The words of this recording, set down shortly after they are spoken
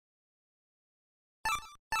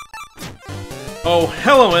Oh,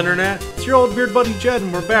 hello Internet! It's your old beard buddy Jed,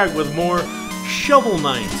 and we're back with more Shovel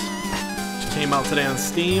Knight. Which came out today on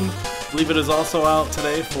Steam. I believe it is also out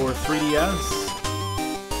today for 3DS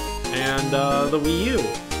and the Wii U.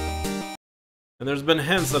 And there's been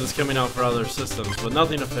hints that it's coming out for other systems, but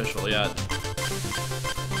nothing official yet.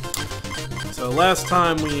 So last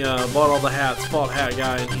time we bought all the hats, fought Hat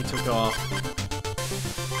Guy, and he took off.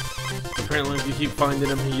 Apparently if you keep finding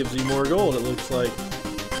him, he gives you more gold, it looks like.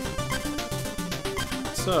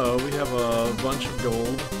 So, we have a bunch of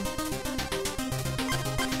gold.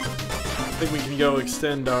 I think we can go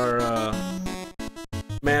extend our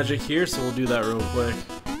magic here, so we'll do that real quick.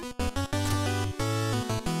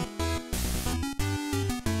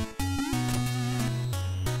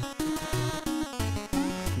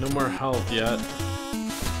 No more health yet.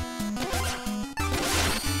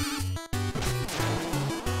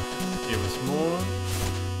 Give us more.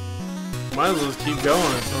 Might as well just keep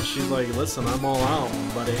going until she's like, listen, I'm all out,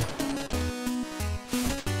 buddy.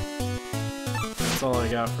 That's all I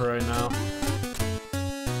got for right now.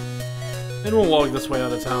 And we'll walk this way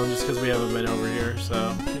out of town just because we haven't been over here,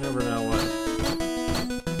 so you never know what.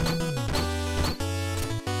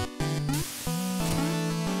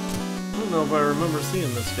 I don't know if I remember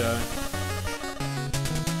seeing this guy.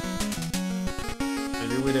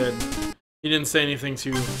 Maybe we did. He didn't say anything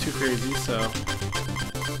too crazy, so.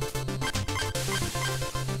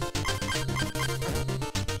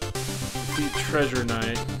 Treasure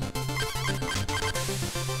Knight.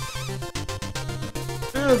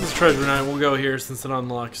 Yeah, this is Treasure Knight. We'll go here since it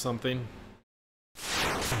unlocks something.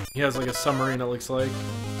 He has like a submarine, it looks like.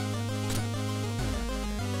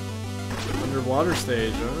 Underwater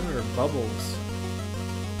stage, huh? Or bubbles.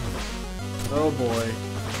 Oh boy.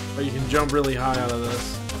 Oh, you can jump really high out of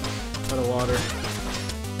this. Out of water.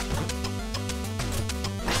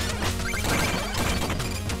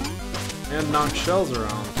 And knock shells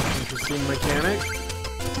around. Interesting mechanic.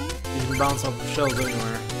 You can bounce off of shells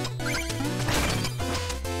anywhere.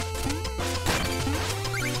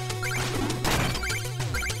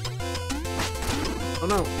 Oh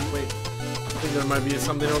no, wait. I think there might be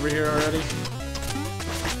something over here already.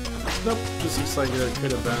 Nope, just looks like there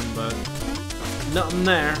could have been, but nothing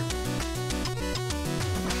there.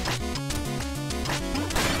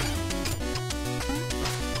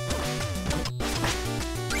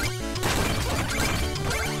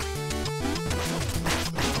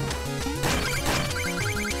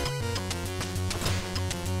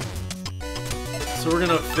 So we're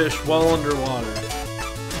gonna fish while underwater.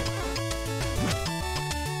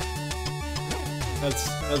 That's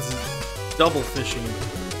double fishing.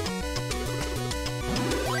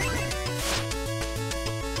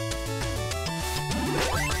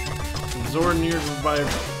 Absorb nearby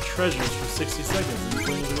treasures for 60 seconds,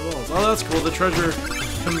 including the walls. Oh, that's cool. The treasure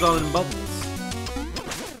comes out in bubbles.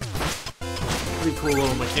 Pretty cool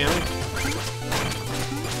little mechanic.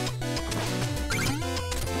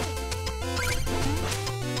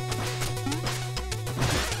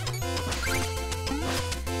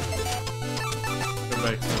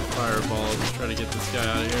 Back to the fireballs. Let's try to get this guy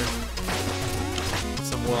out of here.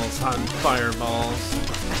 Some well-timed fireballs.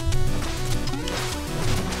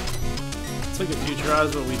 It took a few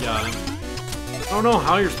tries, but we got him. I don't know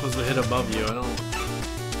how you're supposed to hit above you. I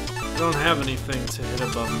don't have anything to hit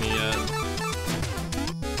above me yet.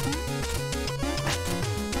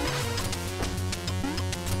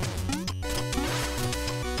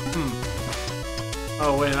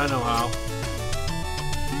 Oh wait, I know how.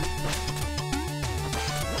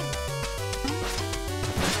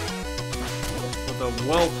 A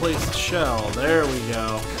well-placed shell. There we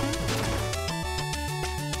go.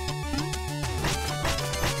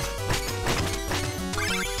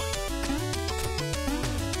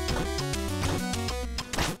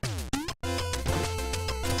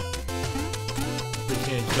 We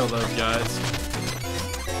can't kill those guys.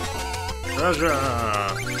 Treasure!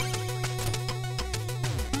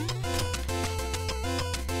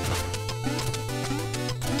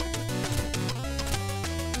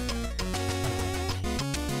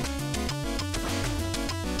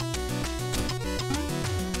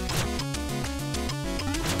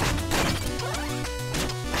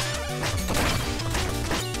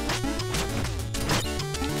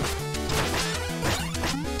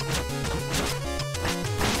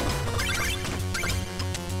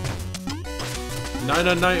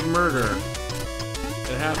 Night murder.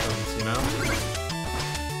 It happens, you know?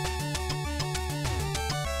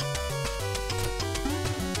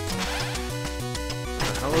 What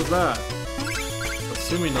the hell is that?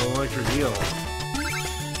 Assuming an electric eel.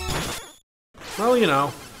 Well, you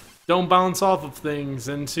know, don't bounce off of things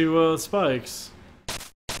into spikes.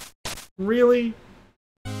 Really?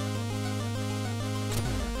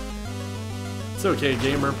 It's okay,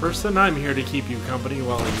 gamer person. I'm here to keep you company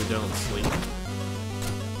while you don't sleep.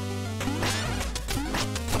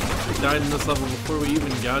 We died in this level before we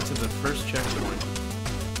even got to the first checkpoint.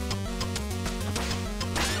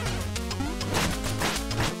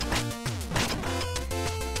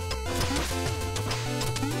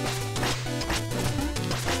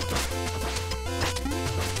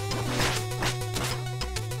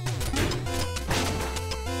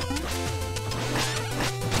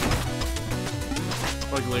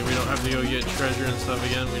 Luckily, we don't have to go get treasure and stuff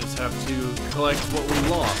again. We just have to collect what we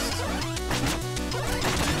lost.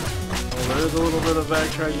 Well, there is a little bit of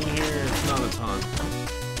backtracking here. It's not a ton.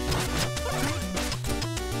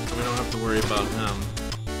 We don't have to worry about him.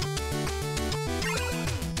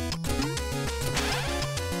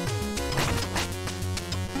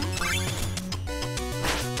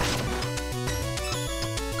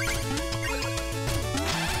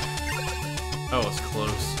 That was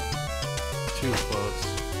close. Too close.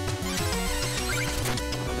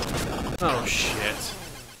 Oh shit.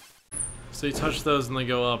 So you touch those and they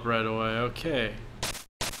go up right away. Okay.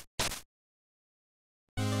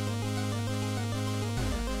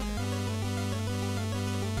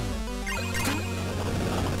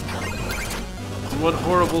 What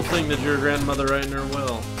horrible thing did your grandmother write in her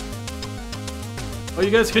will? Oh,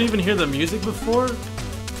 you guys couldn't even hear the music before?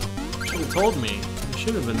 You should have told me. It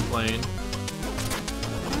should have been playing.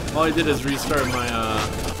 All I did is restart my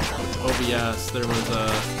OBS. There was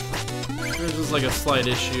just like a slight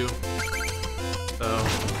issue. So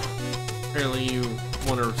apparently you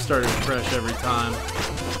want to start it fresh every time.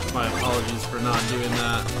 My apologies for not doing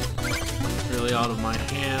that. Really out of my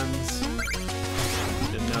hands.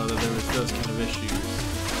 Didn't know that there was those kind of issues.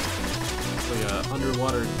 It's like a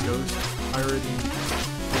underwater ghost pirating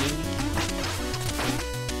thing.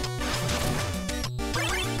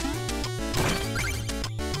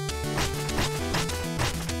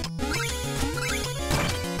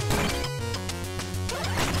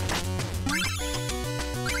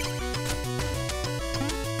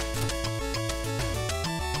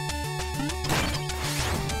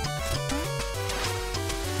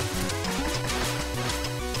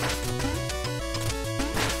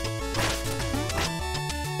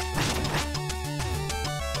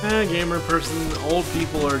 Gamer person, old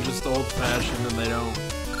people are just old-fashioned and they don't,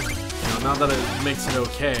 you know, not that it makes it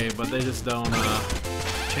okay, but they just don't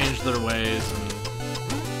change their ways, and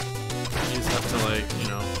you just have to, like, you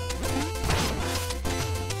know,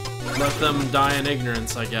 let them die in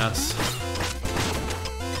ignorance, I guess.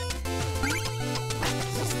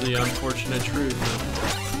 This is the unfortunate truth of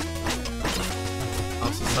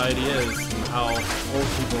how society is and how old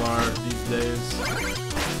people are these days.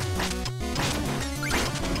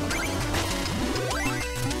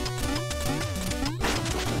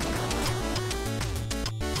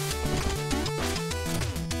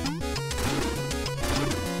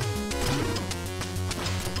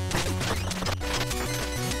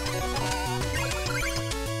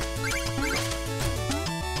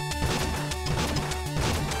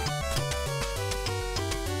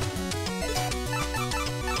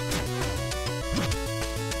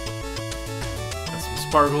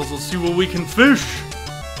 Sparkles, we'll see what we can fish!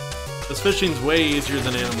 This fishing's way easier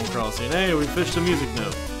than Animal Crossing. Hey, we fished a music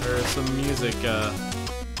note. There is some music,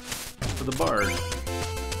 for the bard.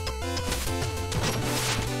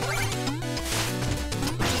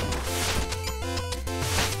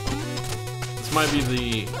 This might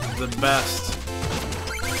be the best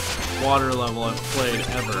water level I've played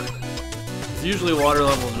ever. Usually water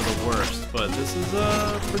levels are the worst, but this is,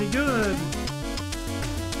 pretty good.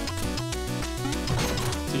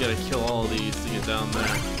 You gotta kill all of these to get down there.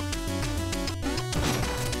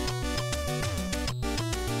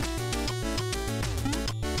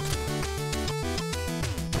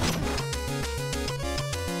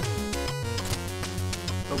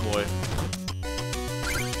 Oh boy.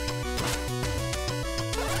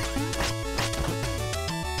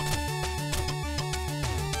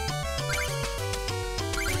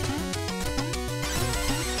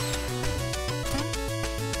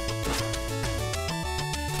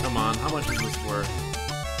 Come on, how much is this worth?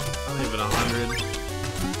 Not even 100.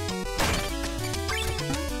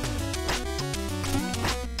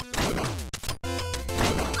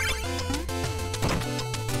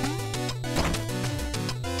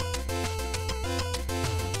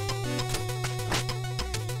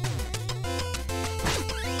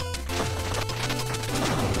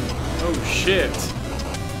 Oh shit!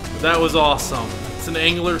 That was awesome. It's an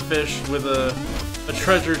anglerfish with a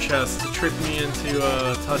treasure chest to trick me into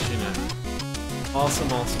touching it.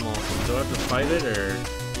 Awesome, awesome, awesome. Do I have to fight it, or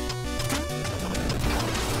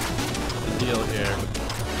deal here?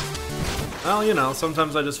 Well, you know,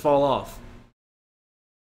 sometimes I just fall off.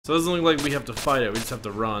 So it doesn't look like we have to fight it, we just have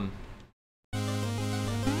to run.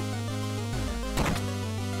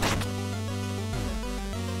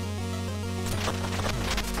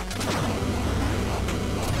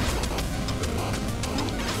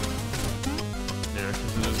 Yeah,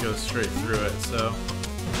 because it just goes straight through it, so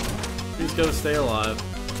we just gotta stay alive.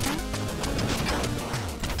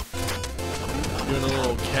 Doing a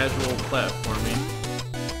little casual platforming.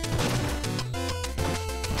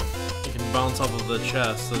 You can bounce off of the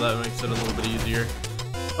chest, so that makes it a little bit easier.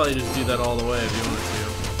 Probably just do that all the way if you wanted to.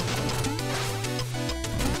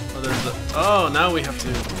 Oh, there's a... Oh, now we have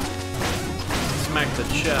to smack the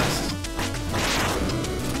chest.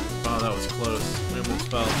 Oh, that was close. We almost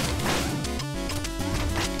fell.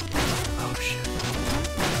 Oh, shit.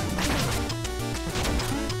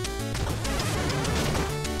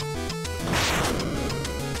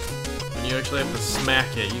 You actually have to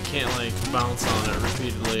smack it. You can't like bounce on it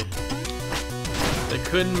repeatedly. They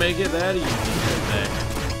couldn't make it that easy, could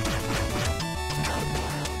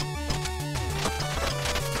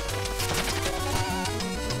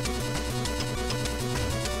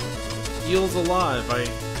they? Eel's alive. I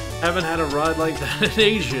haven't had a ride like that in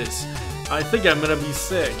ages. I think I'm gonna be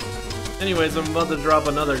sick. Anyways, I'm about to drop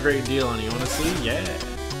another great deal on you. Wanna see? Yeah.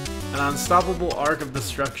 An unstoppable arc of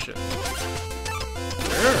destruction.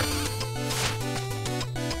 Sure.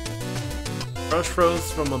 Crush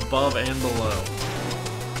froze from above and below.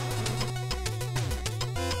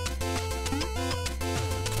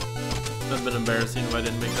 That would have been embarrassing if I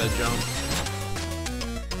didn't make that jump.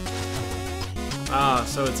 Ah,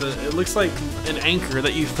 so it looks like an anchor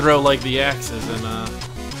that you throw like the axes in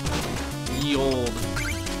ye old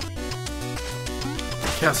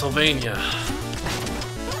Castlevania.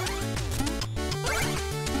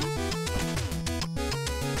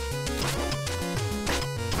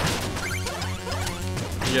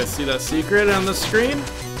 You guys see that secret on the screen?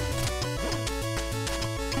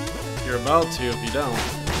 You're about to if you don't.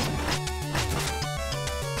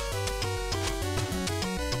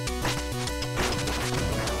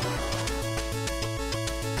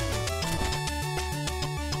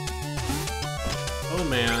 Oh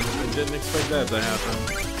man, I didn't expect that to happen.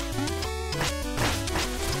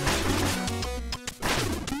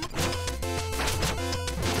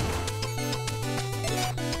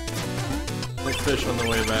 Fish on the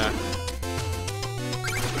way back.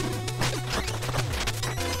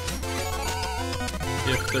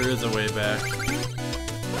 If there is a way back.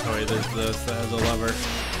 Oh wait, there's this that has a lever.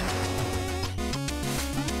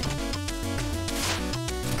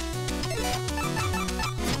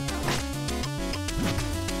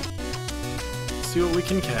 See what we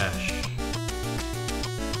can cash.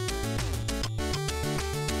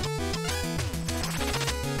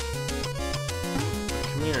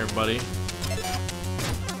 Come here, buddy.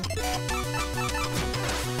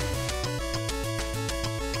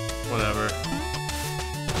 Whatever.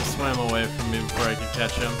 He swam away from me before I could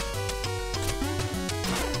catch him.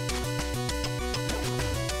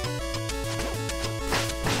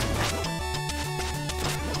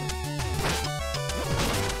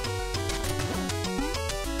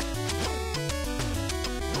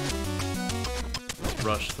 Let's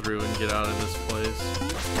rush through and get out of this place.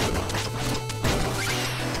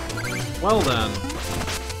 Well then.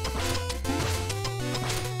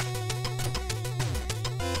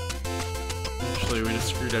 We just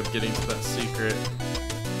screwed up getting to that secret.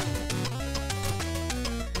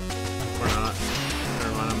 Or not.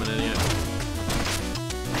 Never mind, I'm an idiot.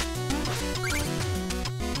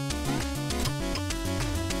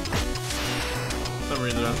 For some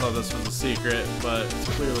reason I thought this was a secret, but it's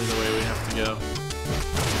clearly the way we have to go.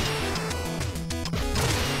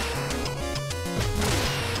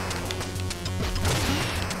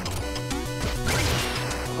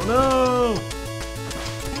 Oh no!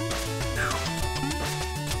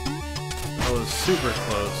 That was super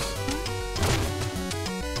close.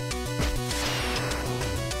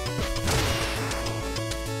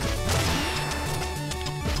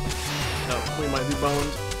 Oh, we might be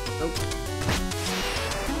boned. Nope.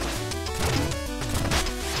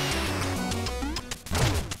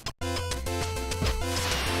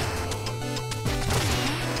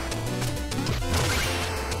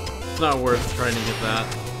 It's not worth trying to get that.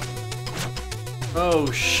 Oh,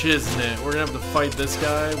 shiznit. We're gonna have to fight this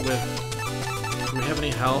guy with... Do we have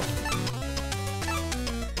any health?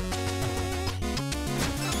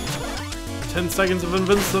 10 seconds of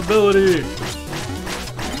invincibility!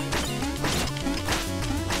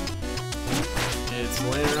 It's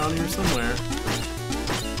laying around here somewhere.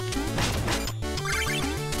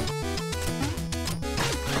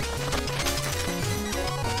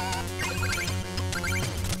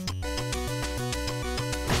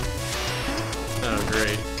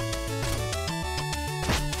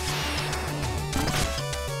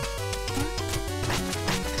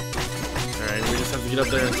 get up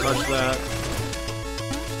there and touch that.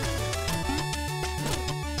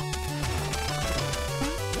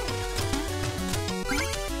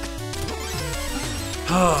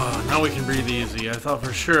 Oh, now we can breathe easy. I thought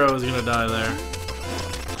for sure I was gonna die there.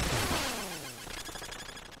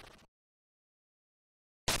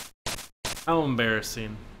 How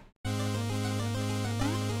embarrassing.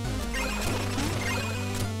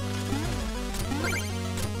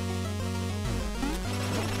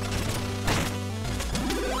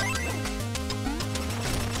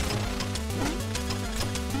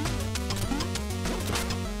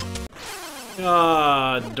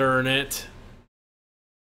 Ah, darn it.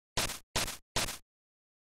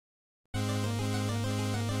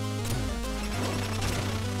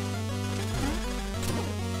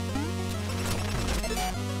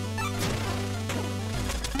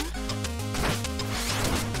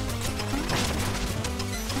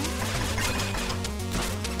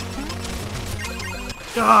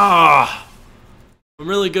 Ah! I'm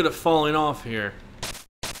really good at falling off here.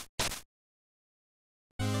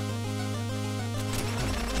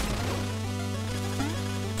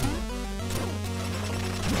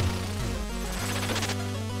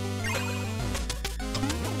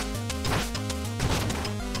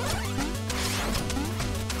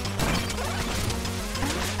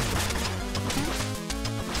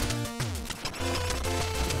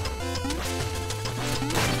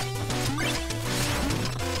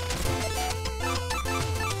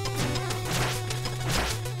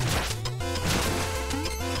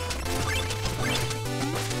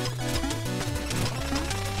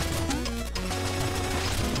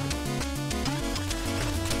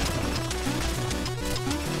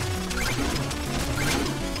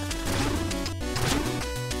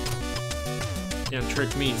 Can't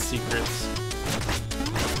trick me, secrets.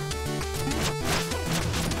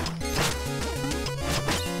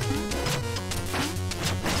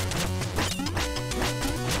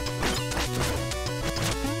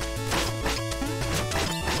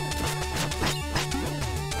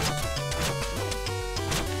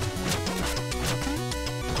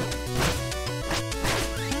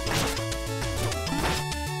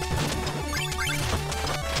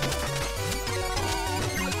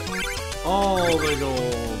 All the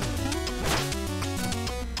gold.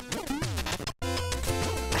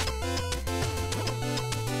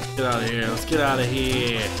 Get out of here. Let's get out of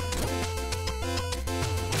here.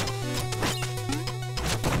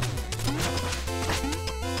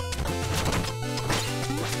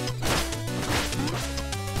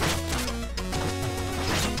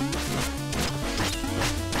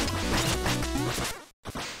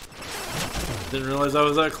 Didn't realize I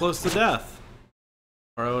was that close to death.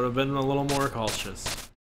 Or I would have been a little more cautious.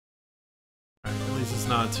 Alright, at least it's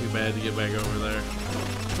not too bad to get back over there.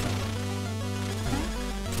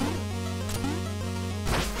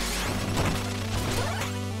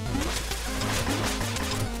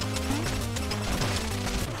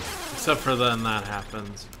 Except for then that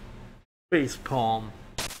happens. Face palm.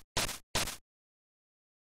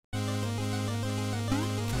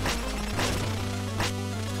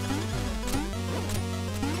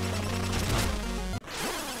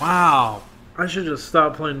 Wow, I should just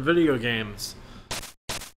stop playing video games.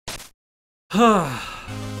 I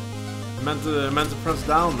meant to press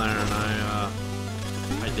down there, and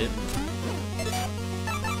I didn't.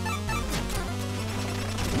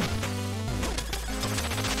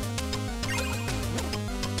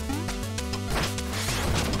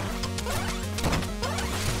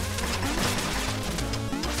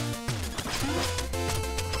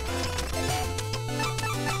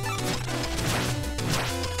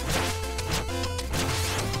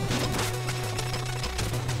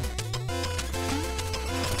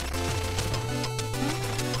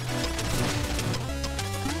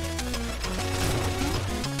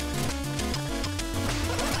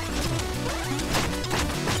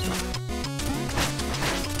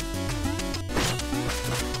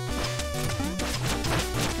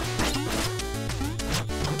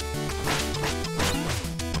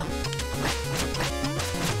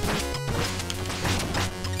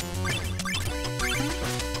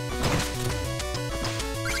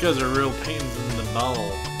 These guys are real pains in the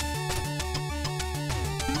bowel.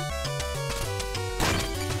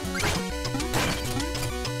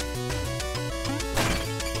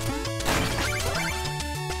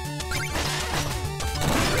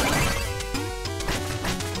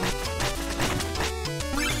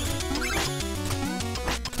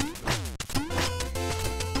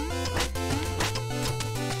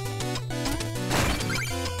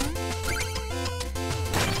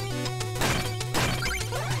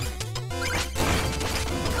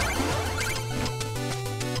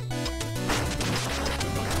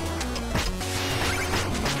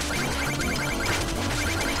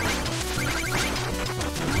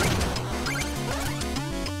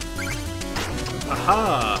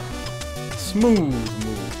 Haha! Smooth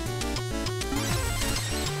move.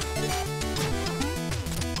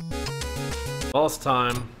 Boss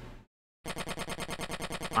time.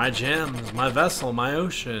 My gems, my vessel, my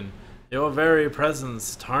ocean, your very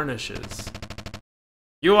presence tarnishes.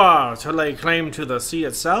 You are to lay claim to the sea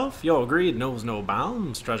itself? Your greed knows no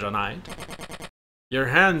bounds, treasure knight. Your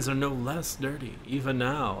hands are no less dirty. Even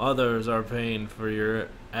now, others are paying for your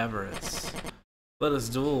avarice. Let us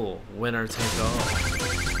duel, winner take all.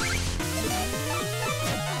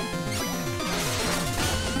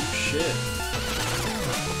 Shit.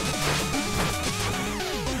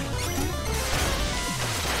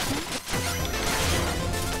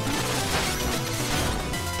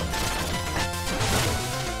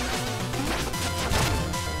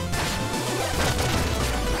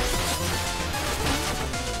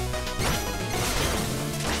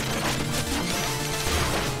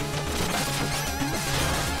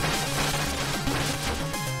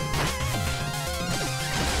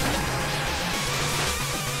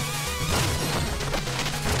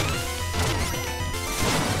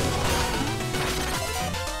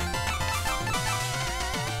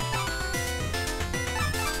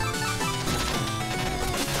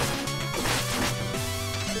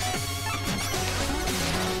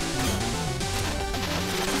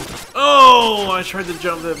 Oh, I tried to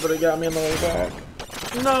jump it, but it got me on the way back.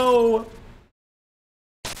 No!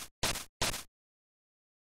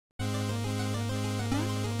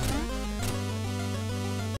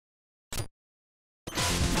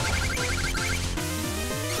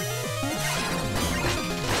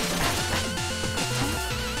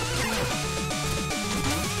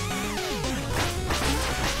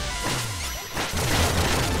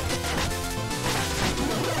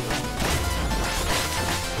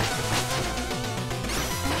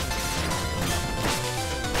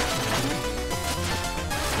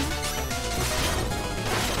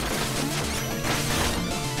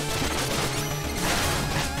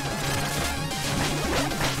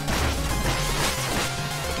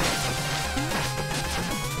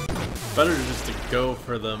 Better just to go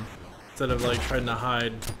for them instead of like trying to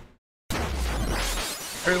hide.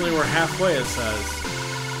 Apparently we're halfway, it says.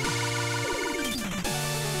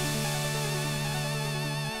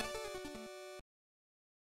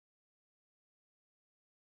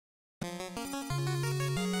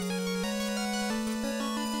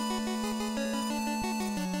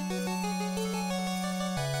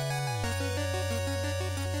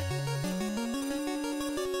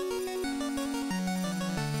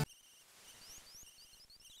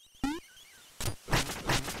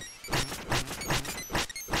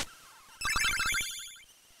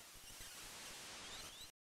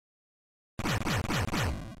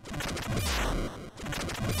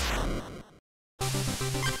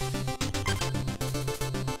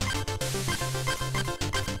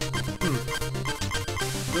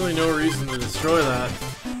 Really no reason to destroy that.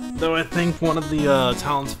 Though I think one of the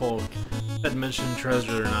townsfolk had mentioned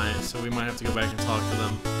Treasure Knight, so we might have to go back and talk to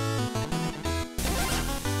them.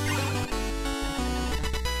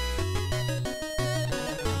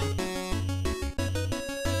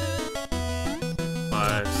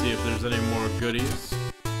 See if there's any more goodies.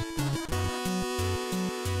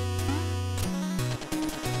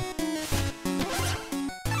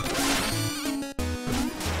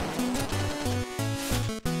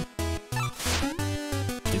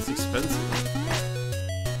 It's expensive.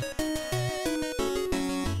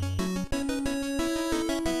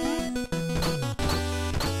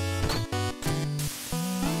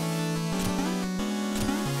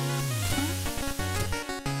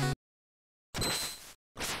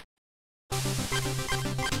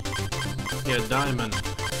 Yeah, Diamond.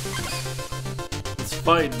 Let's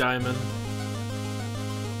fight, Diamond.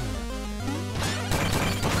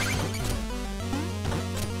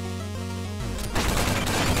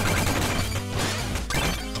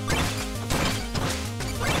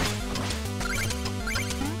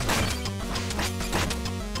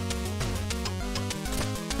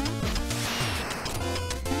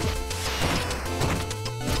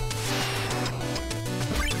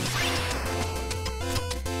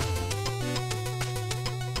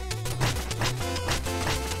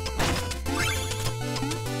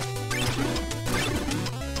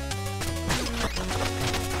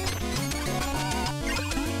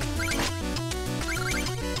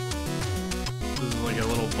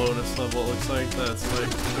 Bonus level, it looks like that's like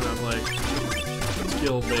kind of like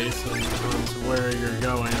skill based on where you're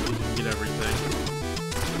going, you can get everything.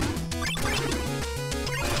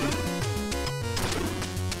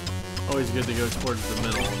 Always good to go towards the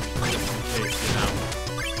middle, just in case, you know.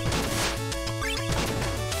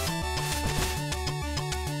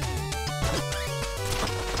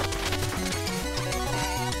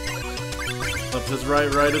 Left is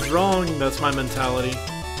right, right is wrong. That's my mentality.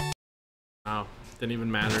 Wow, didn't even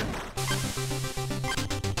matter.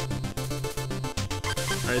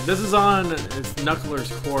 Alright, this is on, it's Knuckler's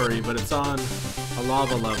Quarry, but it's on a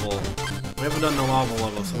lava level. We haven't done the lava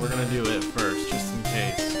level, so we're gonna do it first, just in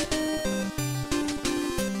case.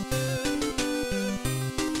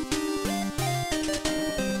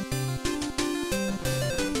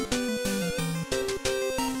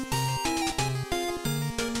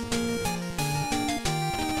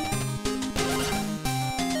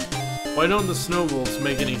 Why don't the snowballs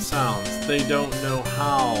make any sounds? They don't know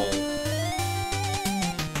how.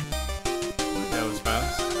 That was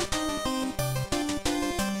fast.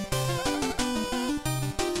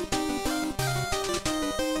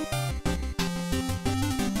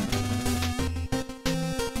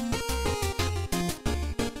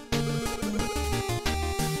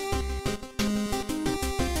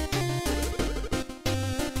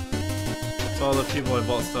 It's all the people I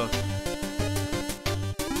bought stuff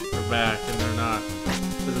back, and they're not.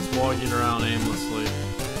 They're just walking around aimlessly.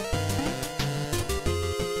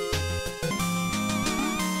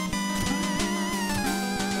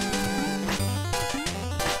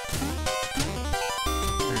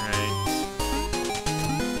 Alright.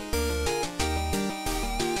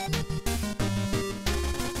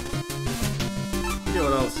 See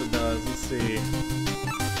what else it does. Let's see.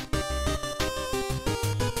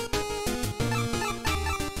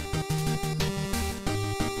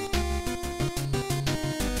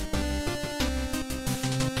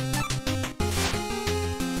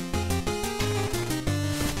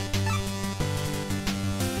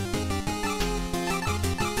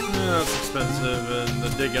 That's expensive, and the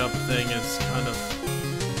dig up thing is kind of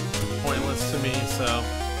pointless to me, so.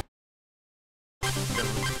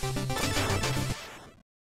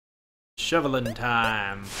 Shoveling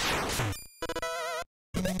time.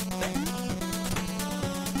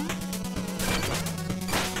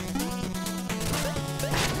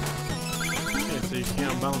 Okay, so you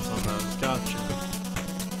can't bounce on those. Gotcha.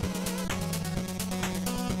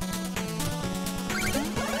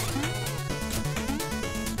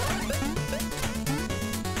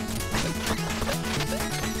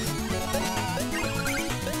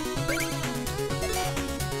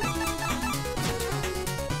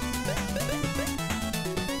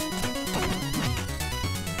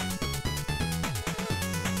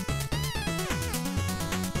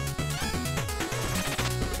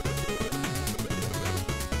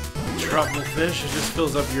 Tropical fish, it just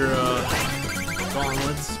fills up your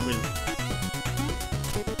gauntlets with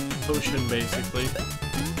potion, basically.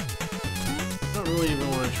 I don't really even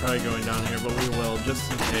want to try going down here, but we will,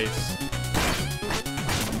 just in case.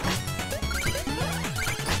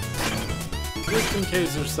 Just in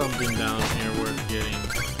case there's something down here worth getting.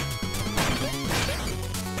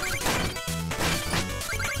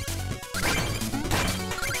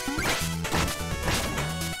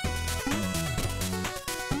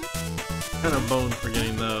 Kind of boned for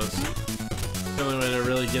getting those. The only way to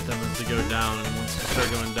really get them is to go down, and once you start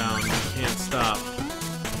going down, you can't stop.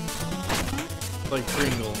 Like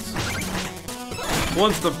Pringles.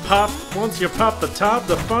 Once you pop the top,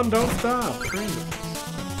 the fun don't stop. Pringles.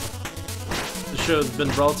 The show's been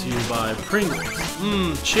brought to you by Pringles.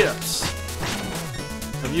 Mmm, chips.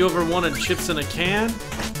 Have you ever wanted chips in a can?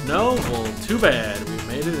 No? Well, too bad. We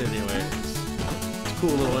made it anyways. It's a cool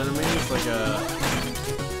little enemy. It's like a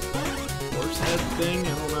head thing? I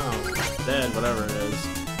don't know. Dead, whatever it is.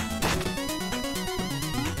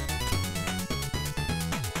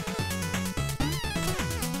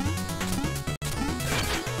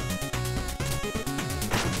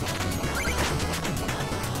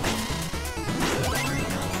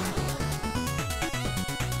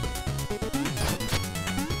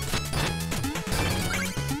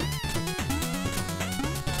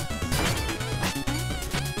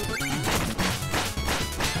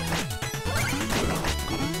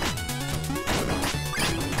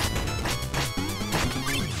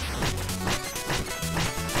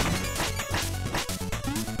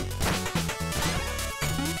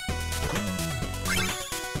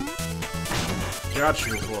 Got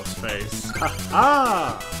you, horse face. Ha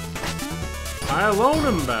ha! I alone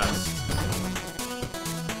am best.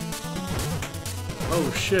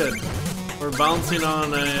 Oh shit. We're bouncing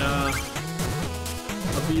on a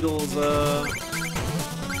beetle's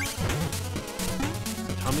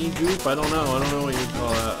tummy goop? I don't know what you'd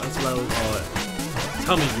call that. That's what I would call it.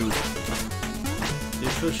 Tummy goop. The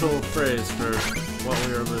official phrase for what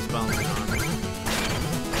we were just bouncing on.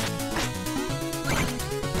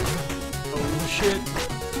 Shit.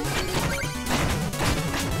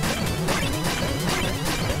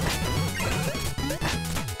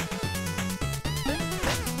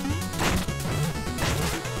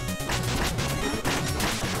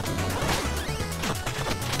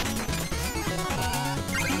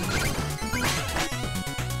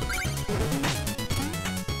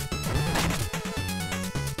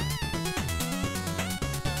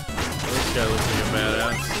 This guy looks like a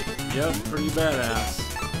badass. Yep, pretty badass.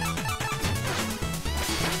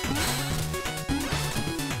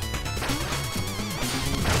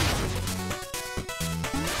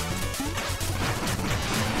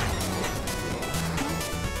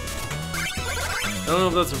 I don't know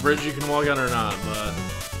if that's a bridge you can walk on or not, but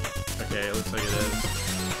okay, it looks like it is.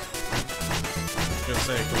 I was gonna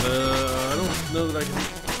say, I don't know that I can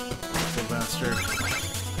go faster.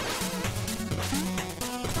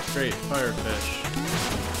 Great, firefish.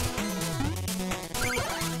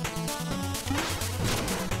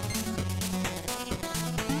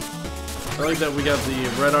 I like that we got the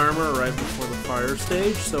red armor right before the fire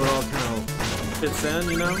stage, so it all kind of fits in,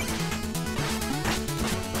 you know?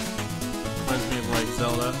 Reminds me of like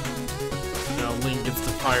Zelda. You know, Link gets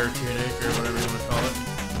the fire tunic or whatever you want to call it.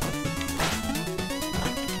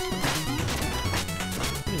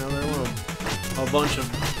 You know, there were a bunch of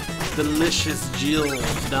delicious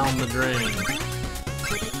jills down the drain.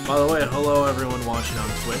 By the way, hello everyone watching on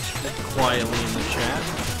Twitch. Quietly in the chat.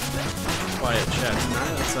 Quiet chat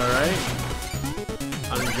tonight, that's alright.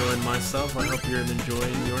 I'm enjoying myself. I hope you're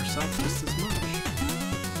enjoying yourself just as much.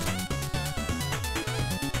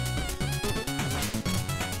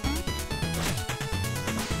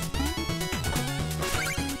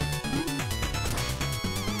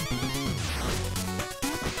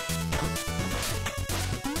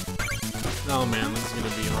 Oh man, this is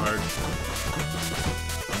gonna be hard.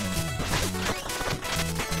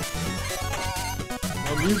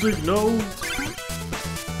 Oh, music notes!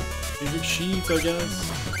 Music sheets, I guess.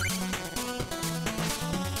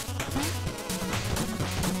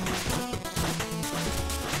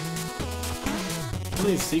 Some of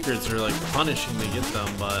these secrets are like punishing to get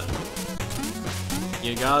them, but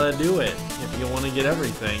you gotta do it if you want to get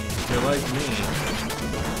everything, if you're like me.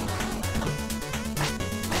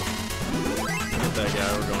 That guy,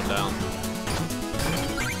 we're going down.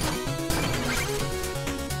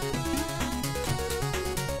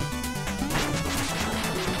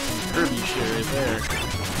 Kirby shit right there.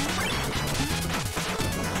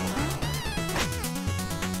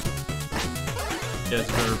 You guys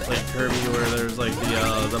have ever played Kirby where there's like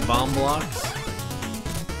the bomb blocks?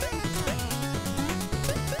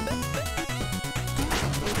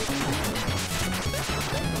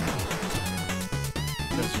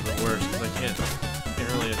 Those are the worst because I can't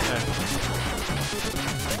really attack.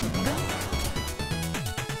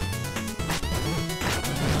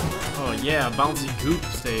 Oh yeah, bouncy goop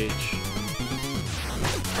stage.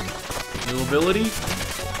 New ability?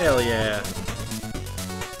 Hell yeah.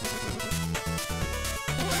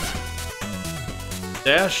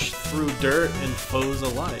 Dash through dirt and foes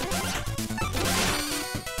alike.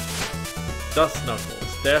 Dust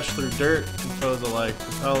Knuckles. Dash through dirt and foes alike.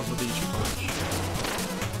 Propels with each punch.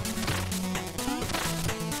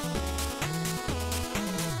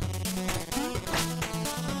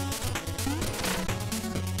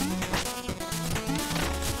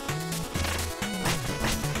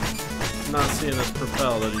 Not seeing this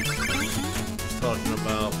propel that he's talking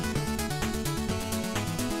about.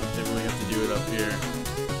 Maybe we have to do it up here.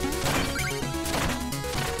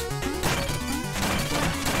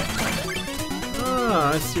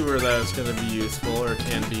 Ah, I see where that is going to be useful, or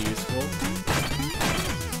can be useful.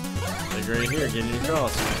 Like right here, getting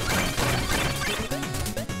across.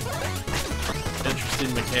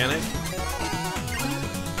 Interesting mechanic.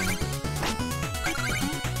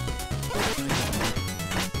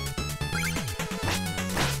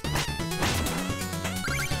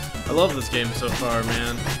 I love this game so far,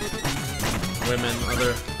 man. Women,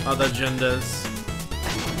 other agendas.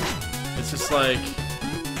 It's just like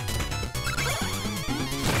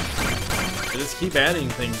they just keep adding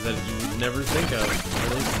things that you would never think of.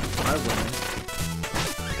 At least I wouldn't.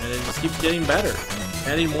 And it just keeps getting better.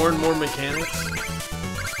 Adding more and more mechanics.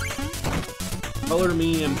 Color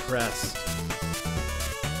me impressed.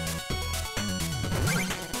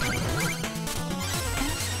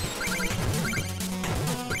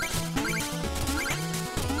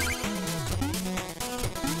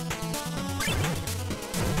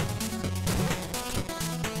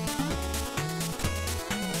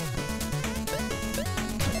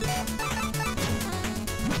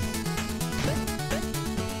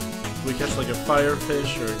 We catch like a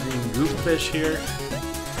firefish or a green goop fish here.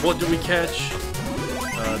 What did we catch? Just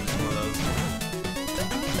one of those.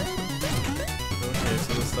 Okay,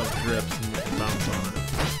 so this stuff drips and you can bounce on it.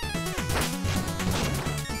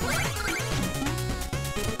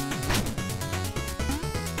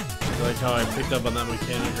 I like how I picked up on that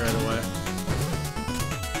mechanic right away.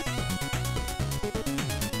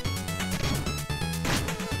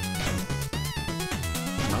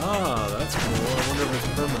 Ah, that's cool. I wonder if it's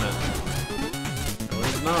permanent.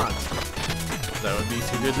 is not. That would be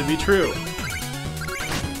too good to be true.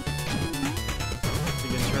 You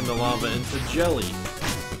can turn the lava into jelly.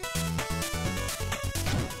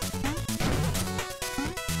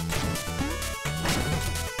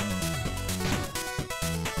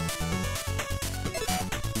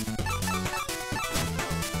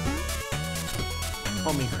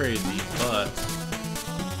 Call me crazy, but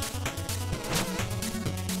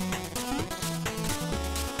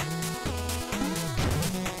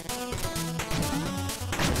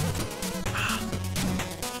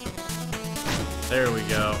there we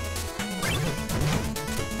go.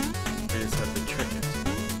 We just have to trick it.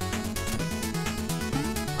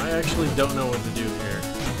 I actually don't know what to do here.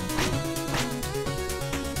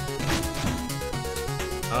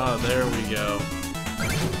 Oh, there we go.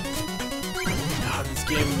 God, this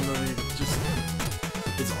game really just...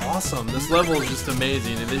 it's awesome. This level is just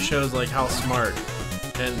amazing, and this shows like how smart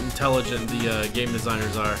and intelligent the game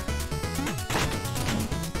designers are.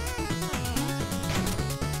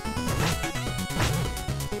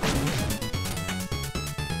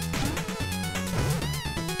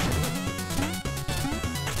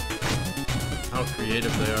 How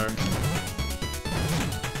creative they are.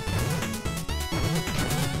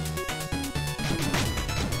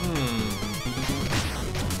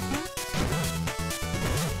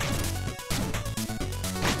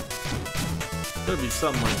 Could be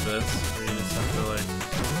something like this, where you just have to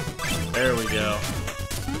like... there we go.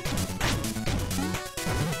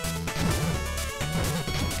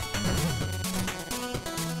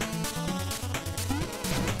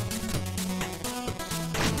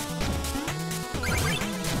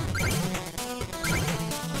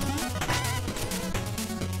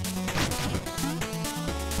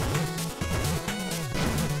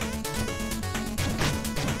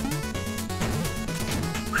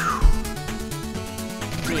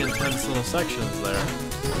 Pretty intense little sections there.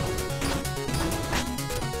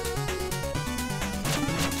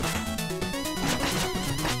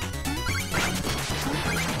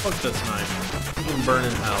 Fuck this knife. You can burn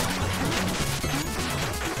in hell.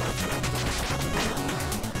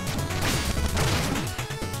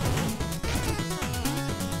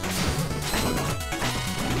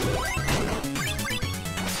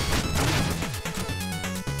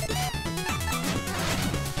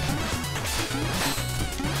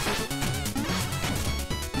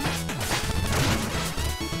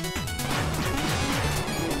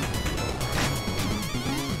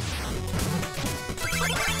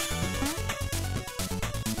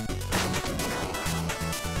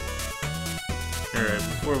 Alright,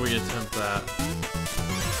 before we attempt that.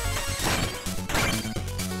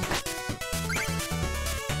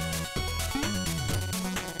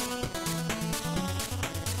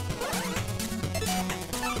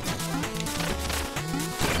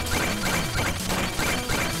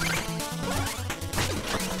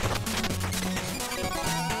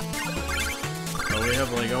 Oh, we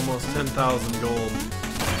have like almost 10,000 gold.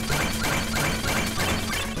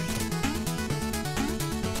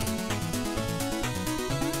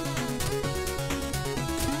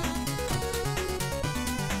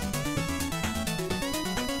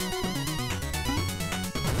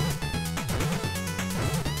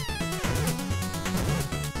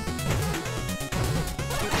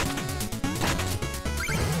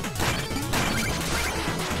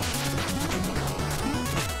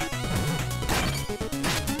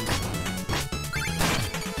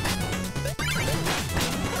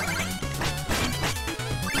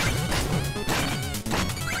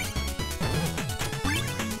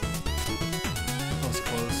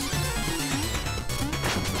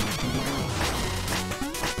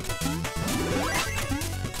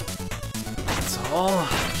 Oh,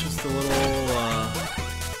 just a little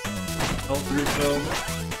health refill.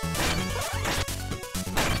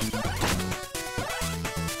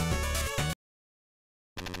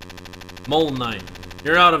 Mole Knight,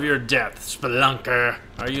 you're out of your depth, Spelunker.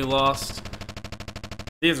 Are you lost?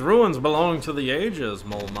 These ruins belong to the ages,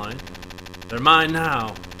 Mole Knight. They're mine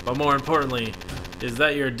now, but more importantly, is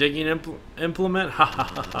that your digging implement? Ha ha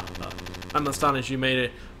ha ha ha. I'm astonished you made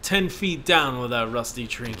it 10 feet down with that rusty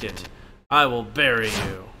trinket. I will bury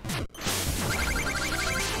you.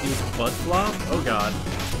 Use butt flop? Oh god.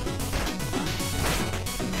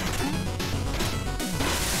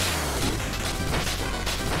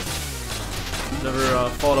 Never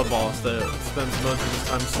fought a boss that spends most of his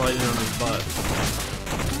time sliding on his butt.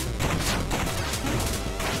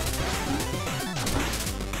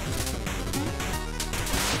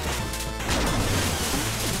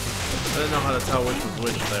 I didn't know how to tell which was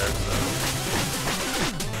which there, so...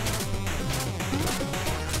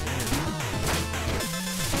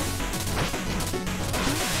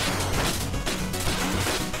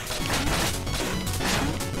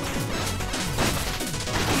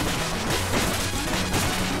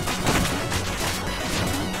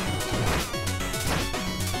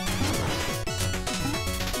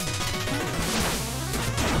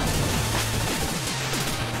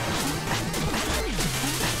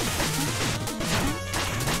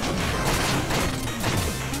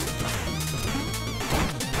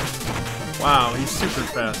 Wow, he's super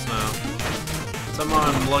fast now. Somehow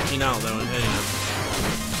I'm lucking out though and hitting him.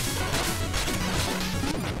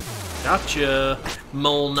 Gotcha,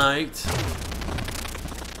 Mole Knight.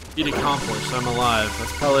 Feat accomplished, I'm alive.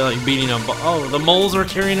 That's probably like beating him. Oh, the moles are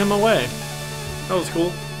carrying him away. That was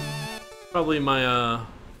cool. Probably my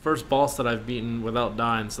first boss that I've beaten without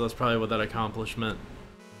dying, so that's probably what that accomplishment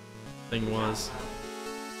thing was.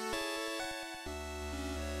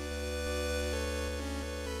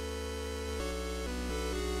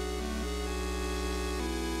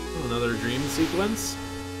 Oh, another dream sequence.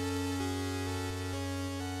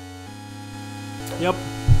 Yep.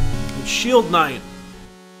 It's Shield Knight,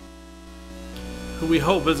 who we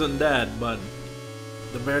hope isn't dead, but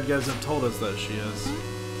the bad guys have told us that she is.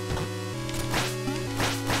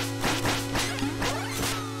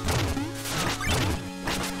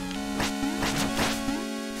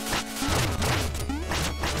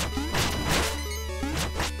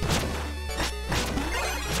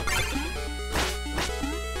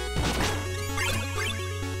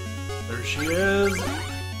 There she is.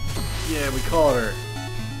 Yeah, we caught her.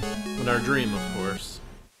 In our dream, of course.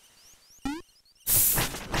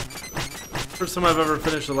 First time I've ever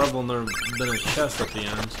finished a level and there's been a chest at the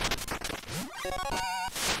end.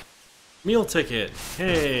 Meal ticket.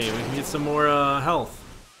 Hey, we can get some more health.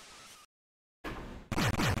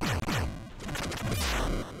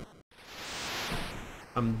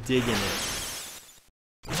 I'm digging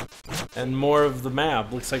it. And more of the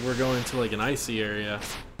map. Looks like we're going to like an icy area.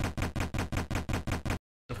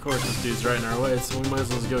 Of course, this dude's right in our way, so we might as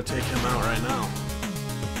well just go take him out right now.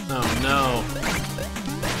 Oh no.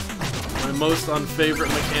 My most unfavorite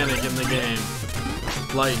mechanic in the game.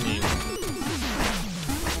 Lightning.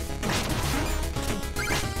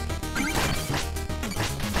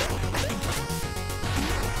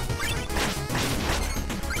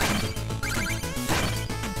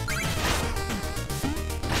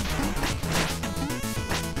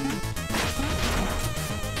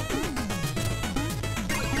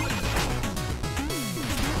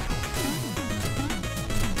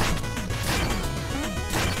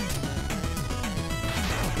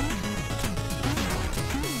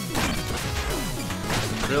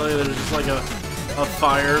 Really? There's just like a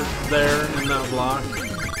fire there in that block?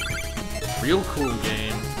 Real cool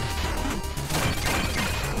game.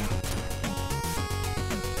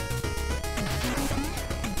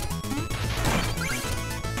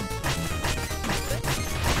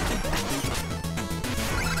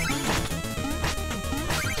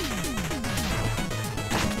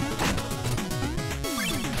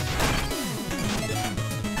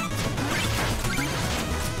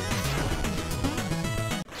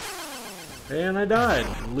 And I died,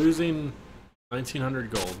 losing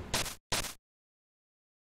 1900 gold.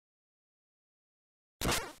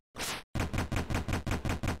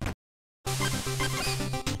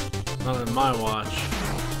 Not on my watch.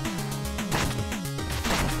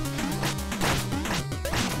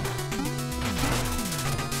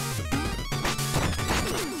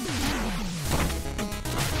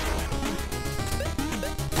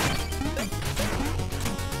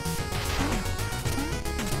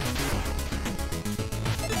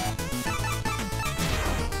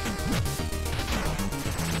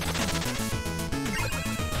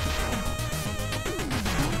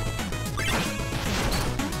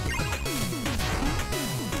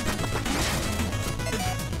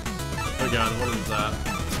 Oh god, what is that?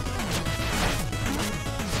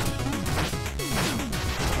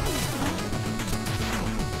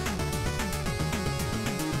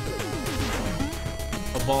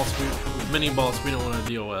 A boss mini boss we don't want to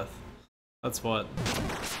deal with. That's what.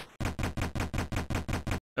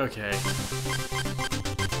 Okay.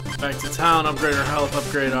 Back to town, upgrade our health,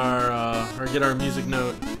 upgrade our, or get our music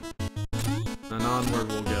note. And onward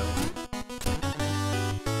we'll go.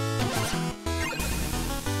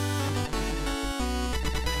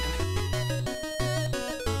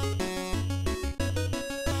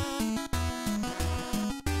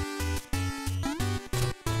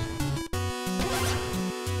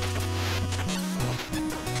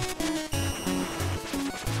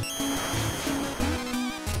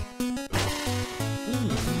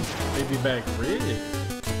 Baby back rig.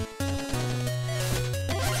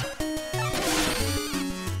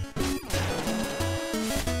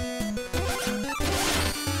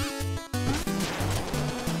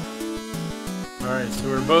 Alright, so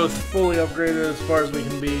we're both fully upgraded as far as we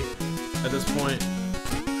can be at this point.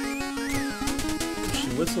 She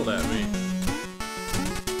whistled at me.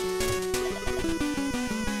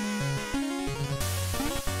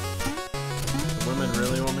 The women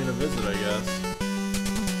really want me to visit, I guess.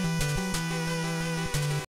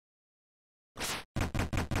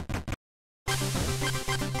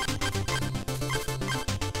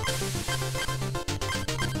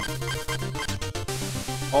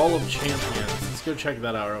 Hall of Champions. Let's go check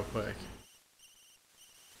that out real quick.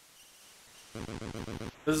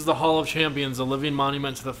 This is the Hall of Champions, a living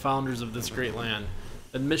monument to the founders of this great land.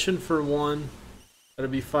 Admission for one, that'd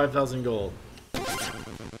be 5,000 gold.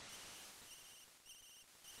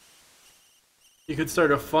 You could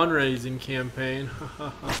start a fundraising campaign.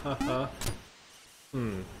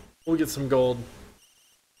 We'll get some gold.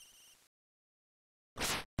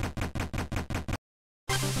 And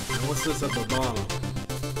what's this at the bottom?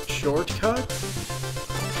 Shortcut?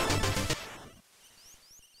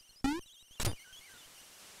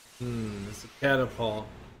 It's a catapult.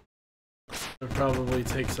 It probably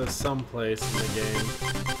takes us someplace in the game.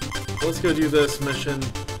 Let's go do this mission.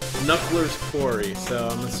 Knuckler's Quarry. So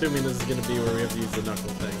I'm assuming this is going to be where we have to use the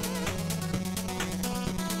knuckle thing.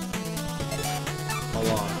 A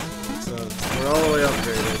lot. So we're all the way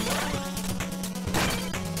upgraded.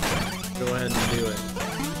 Go ahead and do it.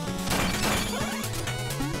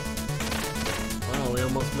 Wow, we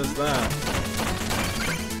almost missed that.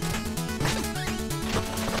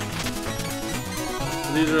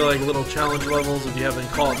 These are like little challenge levels if you haven't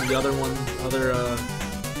caught the other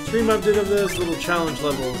stream I did of this, little challenge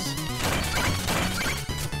levels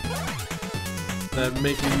that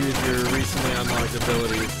make you use your recently unlocked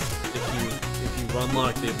abilities if you've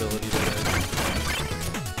unlocked the ability today.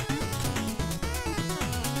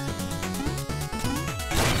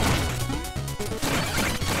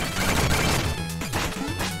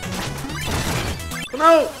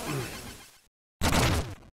 No!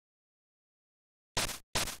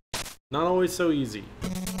 Not always so easy.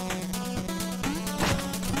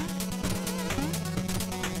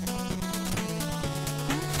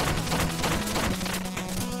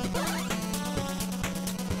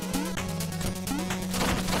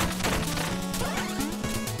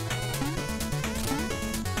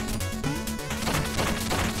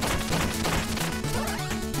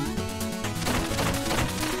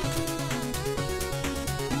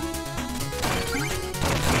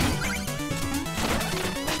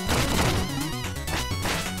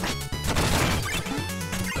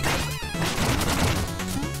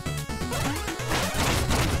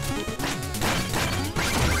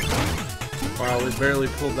 Wow, we barely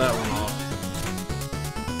pulled that one off.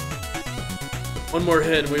 One more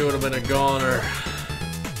hit and we would have been a goner.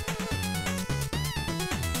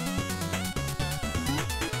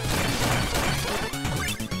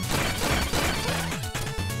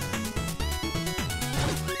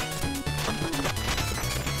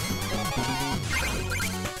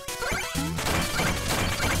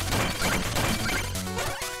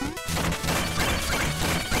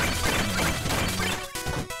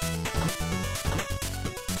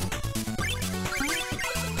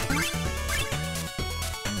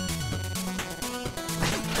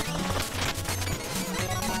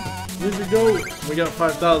 Here we go! We got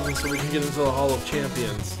 5,000 so we can get into the Hall of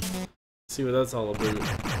Champions. See what that's all about.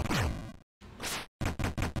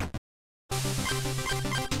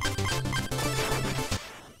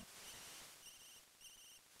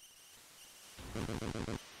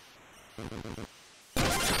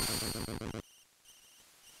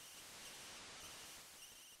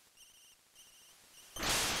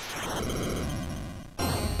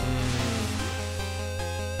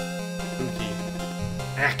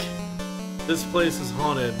 Heck. This place is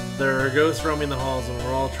haunted. There are ghosts roaming the halls and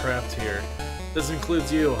we're all trapped here. This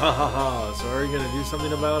includes you. Ha ha ha. So are you gonna do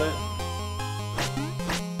something about it?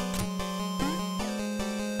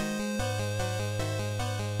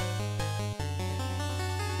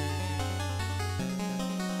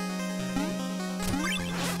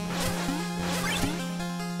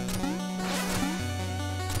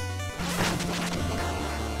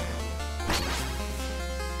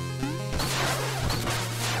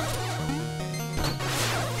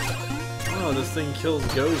 Oh, this thing kills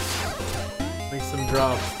ghosts. Makes them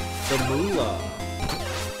drop the moolah.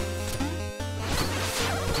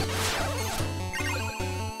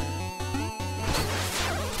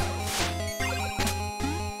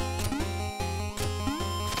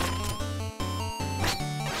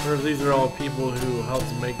 Or if these are all people who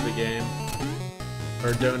helped make the game.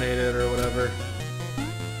 Or donated or whatever.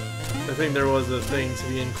 I think there was a thing to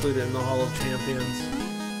be included in the Hall of Champions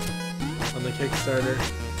on the Kickstarter.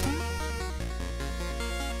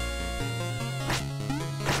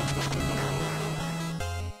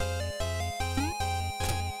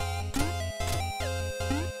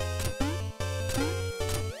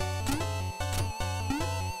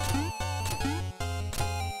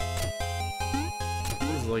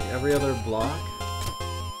 This is like every other block.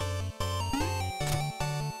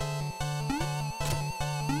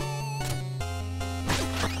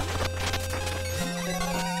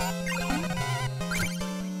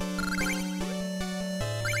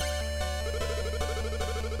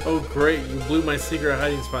 Oh great, you blew my secret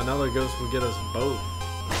hiding spot. Now the ghost will get us both.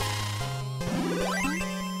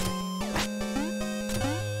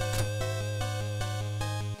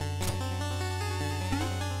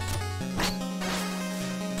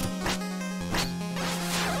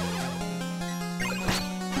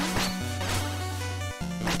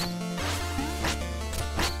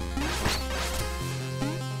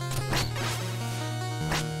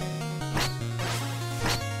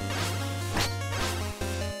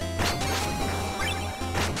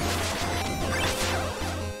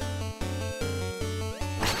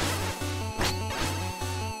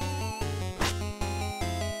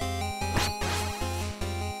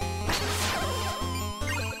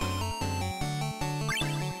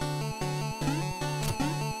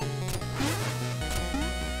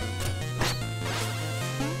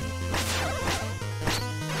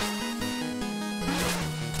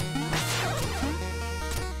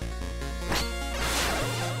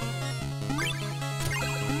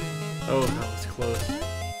 Oh, that was close.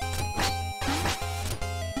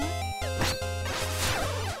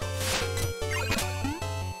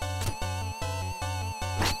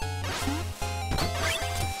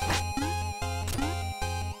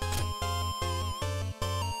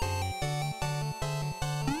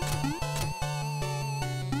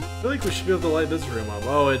 I feel like we should be able to light this room up.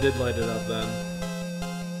 Oh, it did light it up then.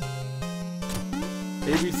 A,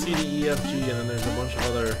 B, C, D, E, F, G, and then there's a bunch of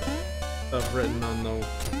other stuff written on the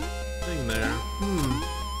thing there. I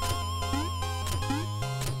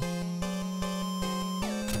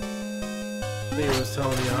think it was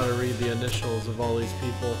telling you how to read the initials of all these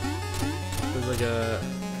people. There's like a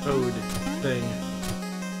code thing.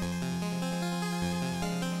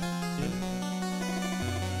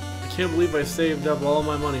 I can't believe I saved up all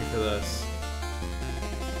my money for this.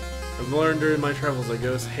 I've learned during my travels that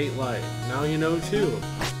ghosts hate light. Now you know too.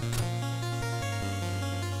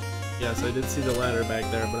 Yes, I did see the ladder back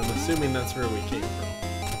there, but I'm assuming that's where we came from.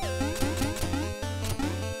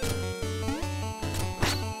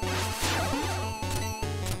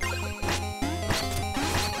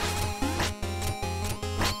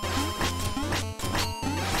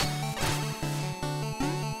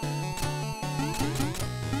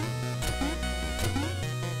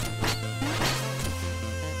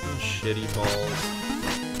 Oh, shitty balls.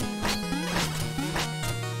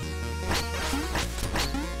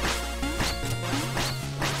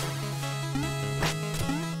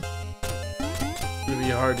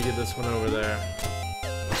 Hard to get this one over there.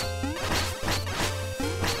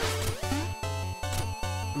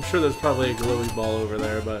 I'm sure there's probably a glowy ball over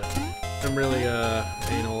there, but I'm really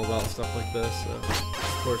anal about stuff like this, so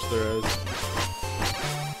of course there is.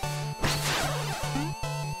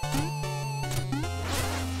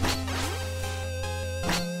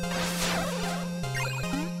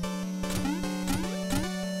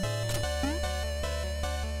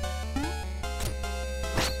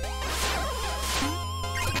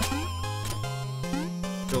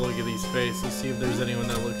 Look at these faces, see if there's anyone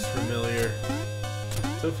that looks familiar.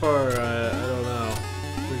 So far, I don't know.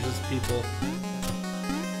 There's just people.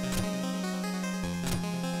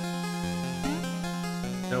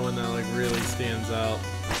 No one that like really stands out.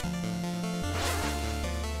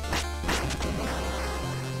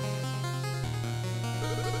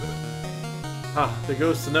 The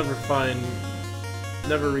ghosts never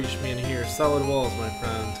reach me in here. Solid walls, my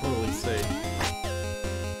friend. Totally safe.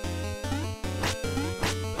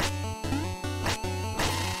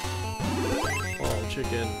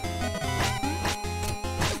 Chicken.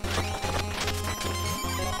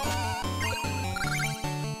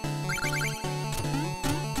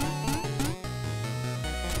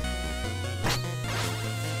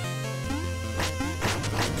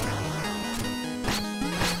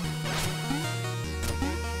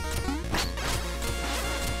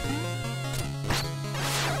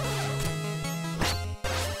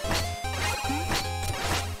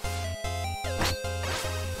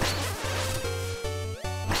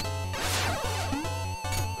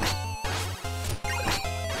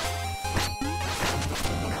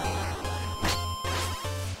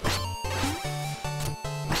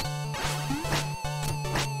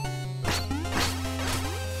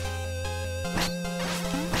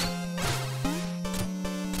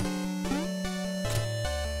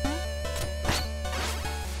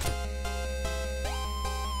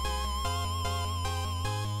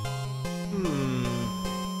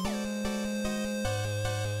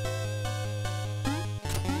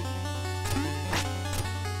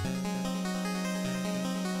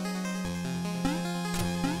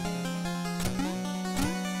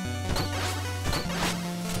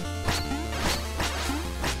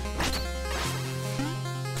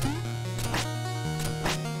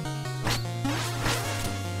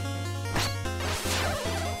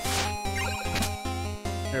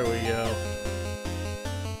 There we go.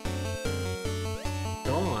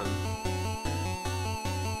 Gone.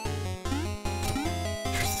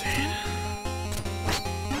 Interesting.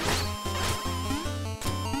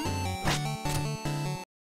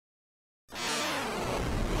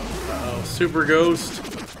 Uh-oh, Super Ghost.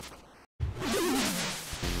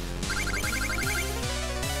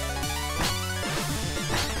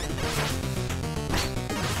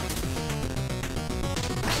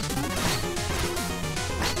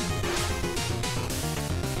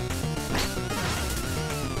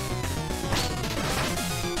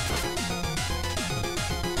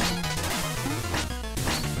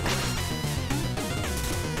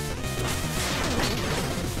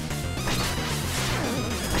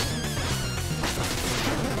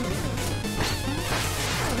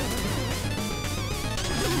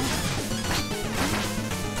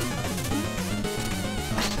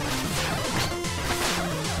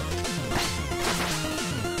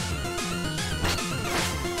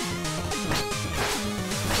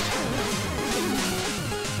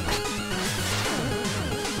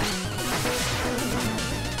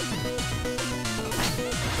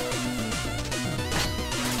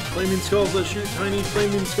 Flaming skulls that shoot tiny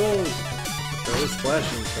flaming skulls. Those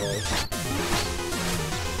flashing skulls.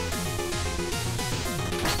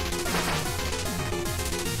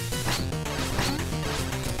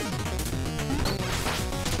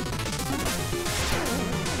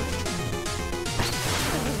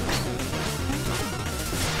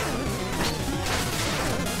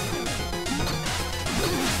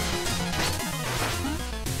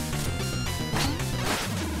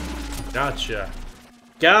 Gotcha.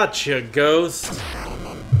 Gotcha, Ghost!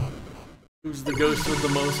 Who's the ghost with the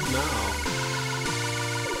most now?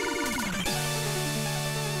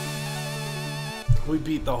 We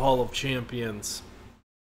beat the Hall of Champions.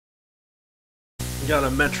 We got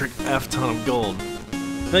a metric F ton of gold.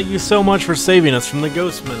 Thank you so much for saving us from the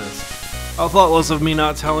Ghost Menace. How thoughtless of me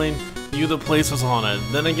not telling you the place was haunted.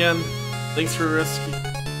 Then again, thanks the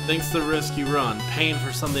risk you run, paying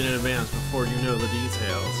for something in advance before you know the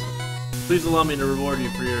details. Please allow me to reward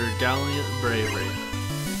you for your gallant bravery.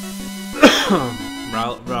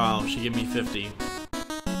 Wow, she gave me 50.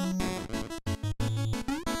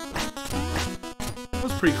 That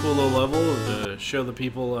was a pretty cool low level to show the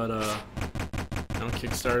people that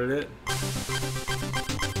kickstarted it.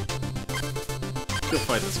 Let's go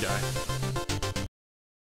fight this guy.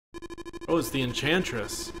 Oh, it's the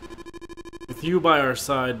Enchantress. With you by our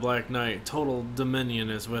side, Black Knight, total dominion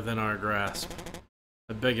is within our grasp.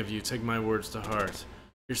 I beg of you, take my words to heart.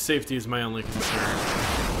 Your safety is my only concern.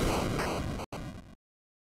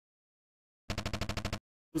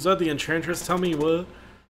 Was that the Enchantress? Tell me what?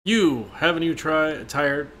 Haven't you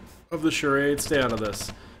tired of the charade? Stay out of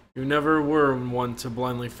this. You never were one to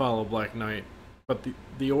blindly follow, Black Knight. But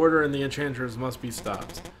the Order and the Enchantress must be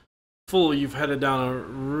stopped. Fool, you've headed down a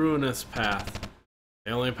ruinous path.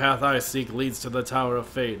 The only path I seek leads to the Tower of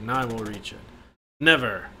Fate, and I will reach it.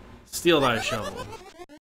 Never! Steal thy shovel.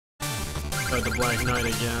 Fight the Black Knight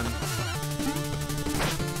again.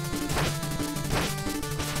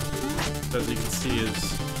 As you can see,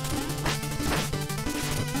 is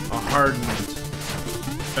a hardened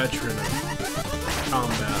veteran of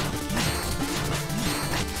combat.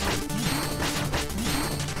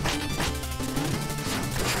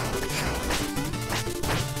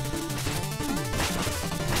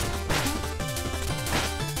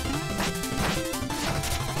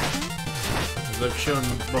 As I've shown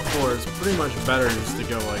before, it's pretty much better just to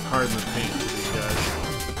go like hard in the paint with these guys.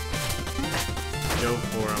 Go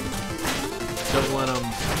for them.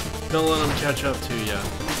 Don't let them catch up to you.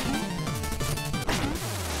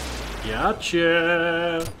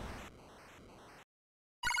 Gotcha.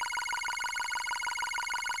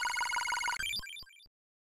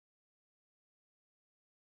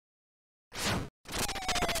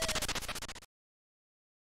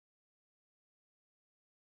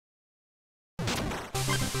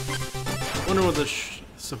 Wonder what the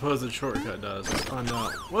supposed shortcut does. Let's find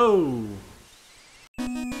out. Whoa!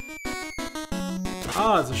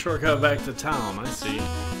 Ah, it's a shortcut back to town. I see.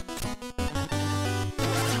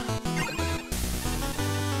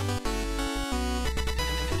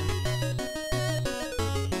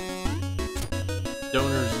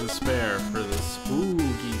 Donors despair for the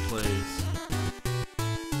spooky place.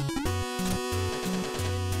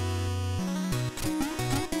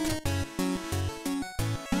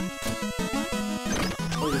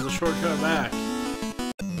 Oh, there's a shortcut back.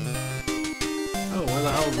 Oh, where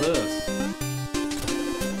the hell is this?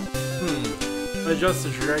 If I adjust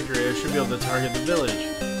the trajectory, I should be able to target the village.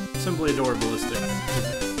 Simply adore ballistic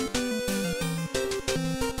physics.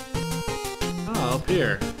 Ah, up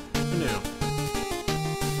here. Who knew?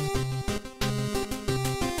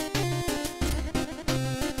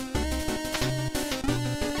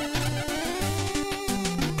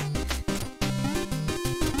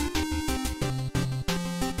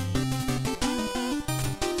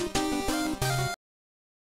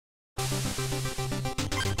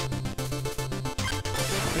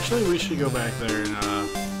 Actually, we should go back there and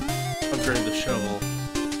upgrade the shovel.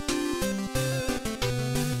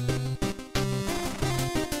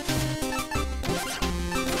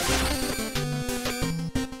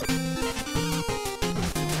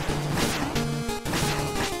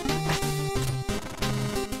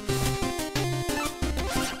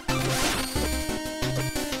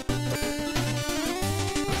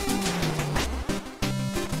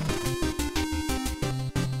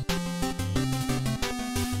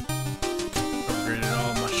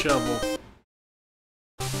 Shovel.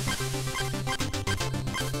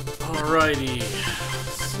 Alrighty,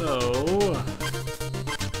 so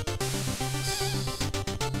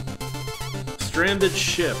stranded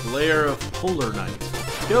ship, lair of Polar Night.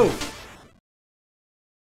 Go!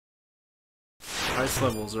 Ice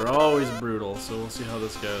levels are always brutal, so we'll see how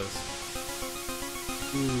this goes.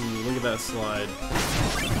 Ooh, look at that slide.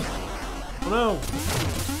 Oh no!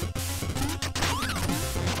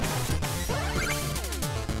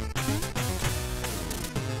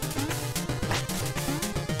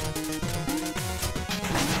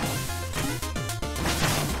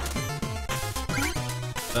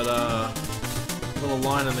 That little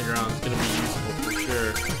line on the ground is gonna be useful for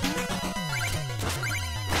sure.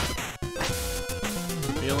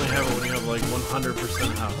 You only have it when you have like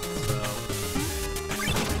 100% health, so.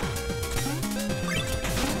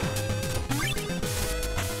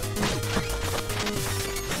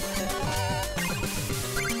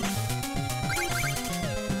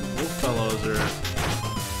 Those fellows are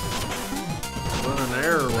running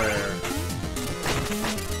everywhere.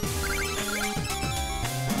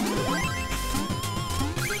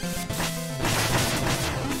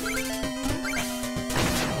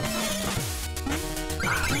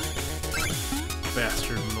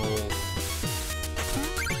 Bastard mole.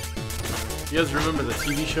 You guys remember the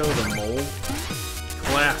TV show The Mole?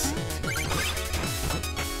 Classic.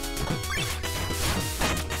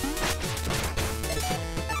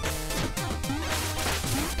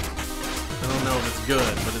 I don't know if it's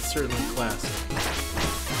good, but it's certainly classic.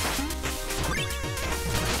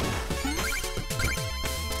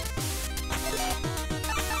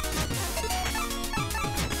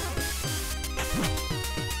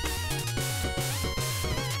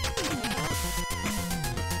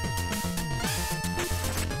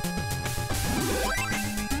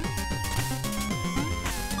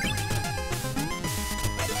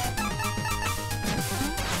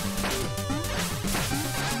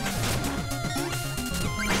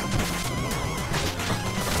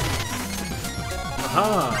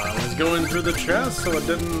 Aha! I was going through the chest so it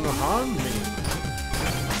didn't harm me.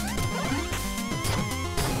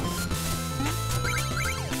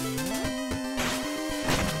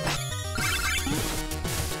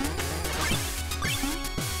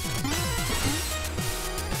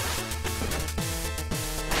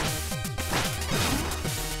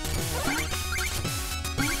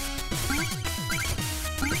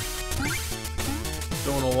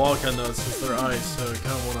 Don't want to walk on those since they're ice, so I kind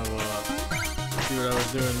of want to see what I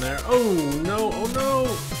was doing there. Oh no, oh no!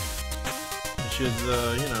 Which is,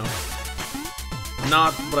 you know,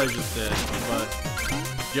 not what I just did, but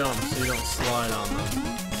jump so you don't slide on them.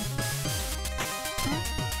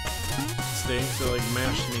 Stinks, so like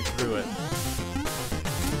mashed me through it.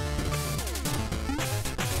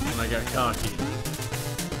 And I got cocky.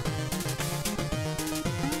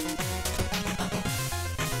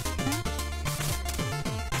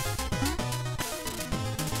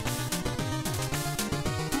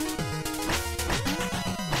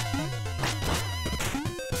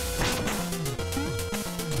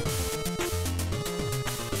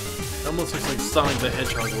 Almost looks like Sonic the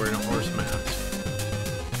Hedgehog wearing a horse mask.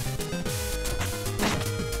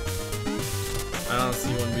 I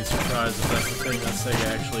honestly wouldn't be surprised if that's the thing that Sega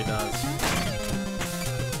actually does.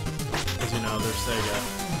 Because, you know, they're Sega.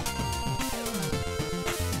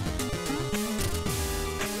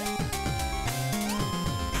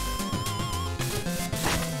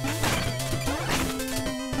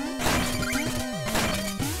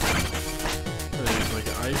 What are these, like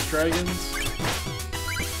ice dragons?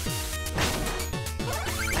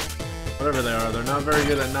 Whatever they are, they're not very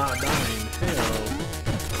good at not dying. Hey-oh.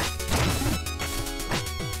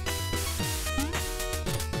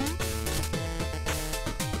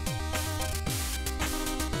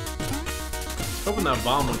 Hoping that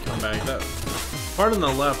bomb would come back. That part on the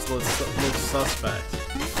left looks suspect.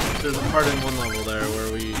 There's a part in one level there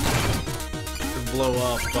where we could blow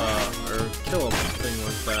up or kill a thing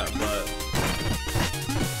like that, but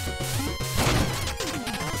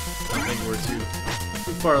I think we're too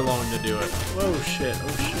far along to do it. Oh shit!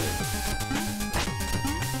 Oh shit!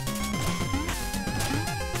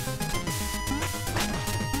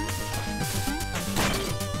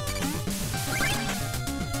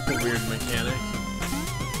 A weird mechanic.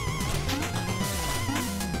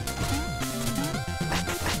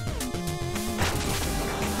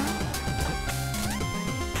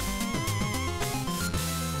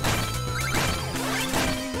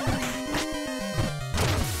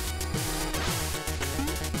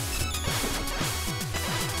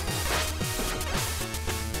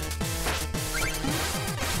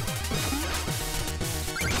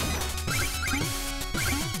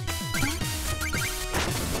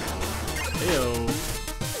 Heyo.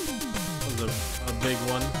 That was a big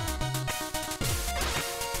one.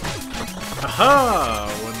 Aha!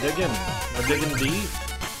 We're digging. We're digging deep.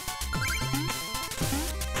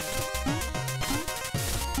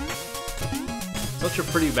 Such a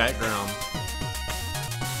pretty background.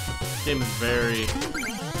 This game is very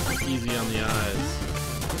easy on the eyes.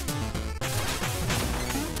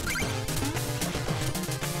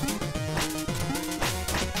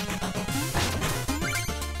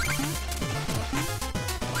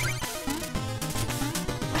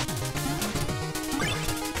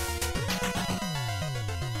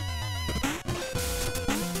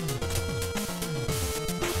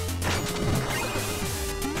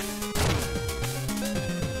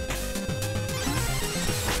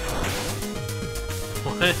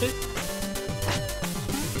 What?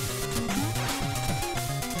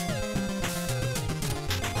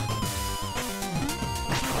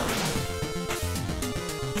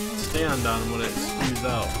 Stand on when it spews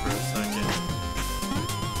out for a second.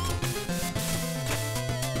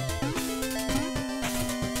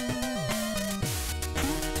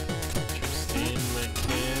 Interesting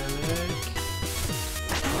mechanic.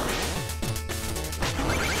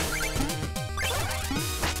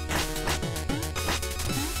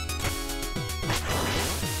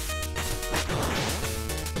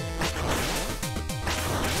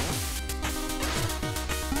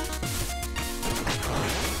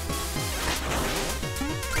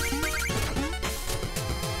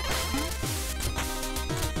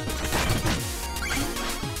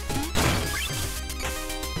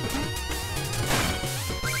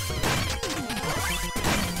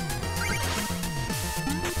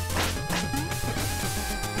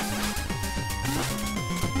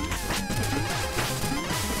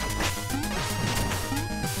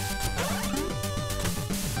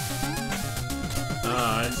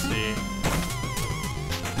 Ah, I see.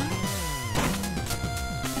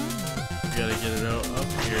 We gotta get it out up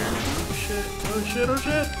here. Oh shit, oh shit, oh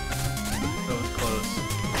shit! That was close.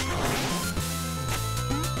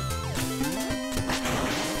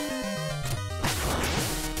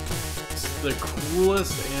 It's the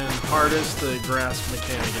coolest and hardest to grasp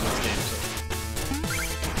mechanic in this game. So.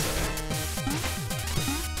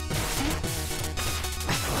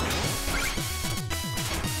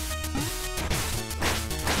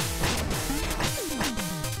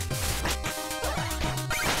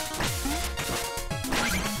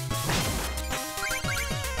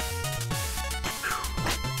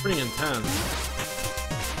 Pretty intense.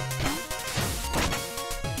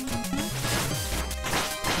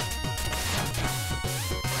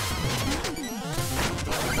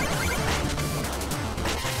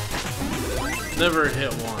 Never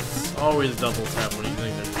hit once. Always double tap when you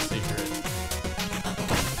think there's a secret.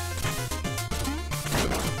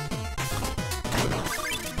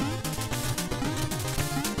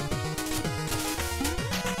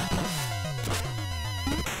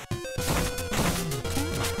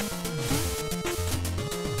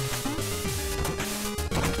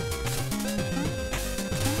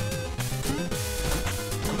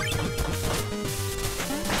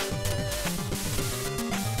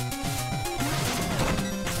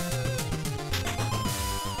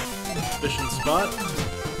 Fishing spot.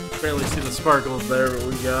 Barely see the sparkles there, but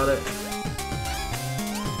we got it.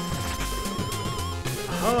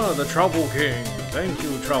 Ah, the Trouble King. Thank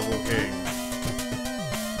you, Trouble King.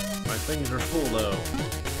 My things are full though.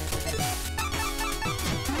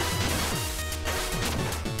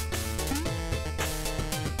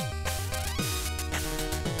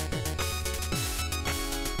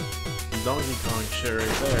 Donkey Kong shit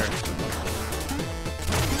right there.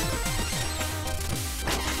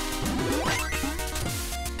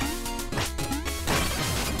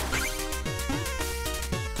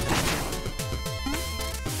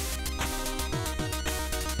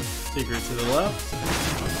 secret to the left.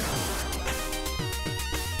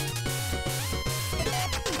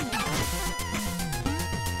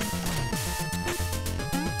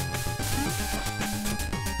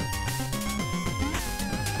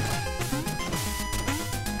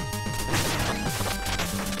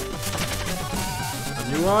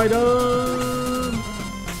 New item!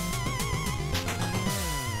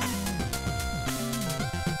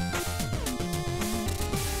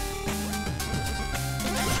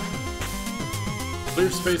 Clear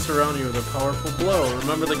space around you with a powerful blow.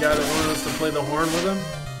 Remember the guy that wanted us to play the horn with him?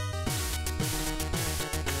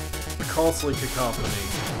 The costly cacophony.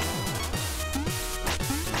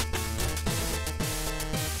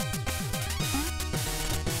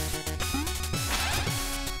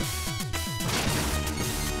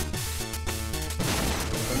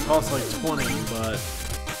 Costs like 20, but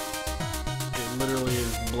it literally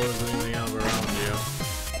blows anything out around you.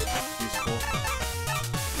 Useful.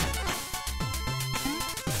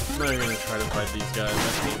 I'm not even gonna try to fight these guys, I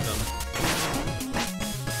hate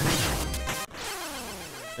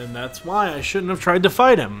them. And that's why I shouldn't have tried to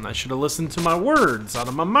fight him. I should have listened to my words out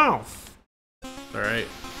of my mouth. Alright,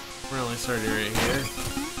 we're only starting right here.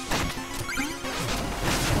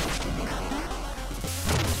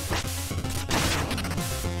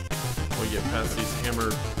 Get past these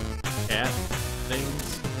hammer cat things.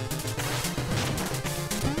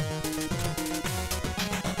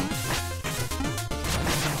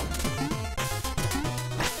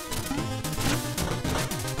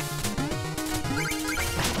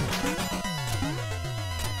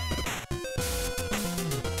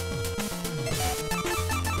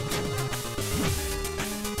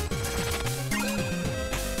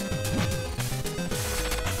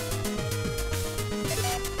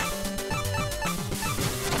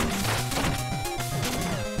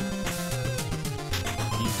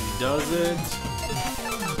 Does it?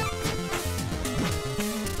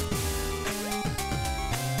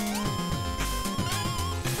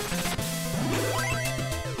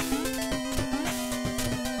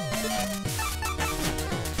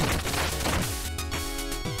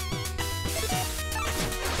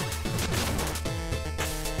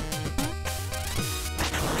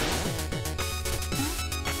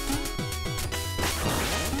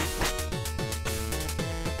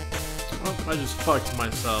 Oh, I just fucked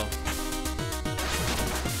myself.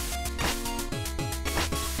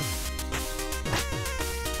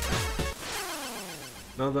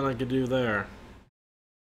 Nothing I could do there.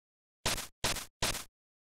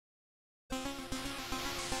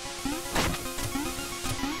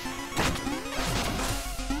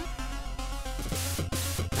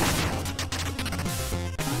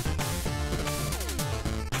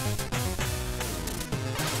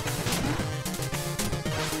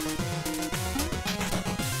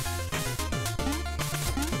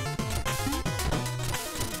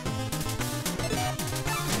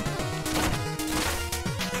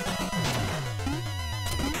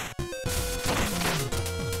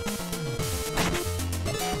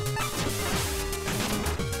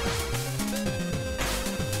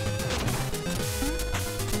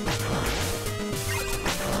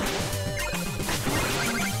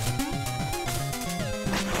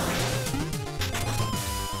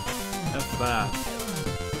 That.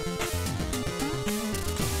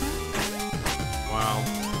 Wow.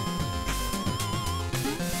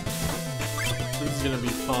 This is gonna be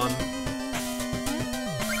fun.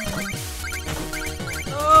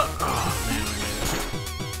 Oh man, I made it.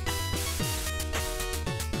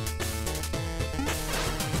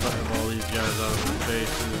 Fire all these guys out of their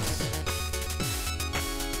faces.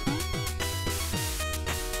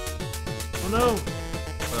 Oh no!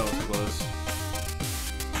 That was close.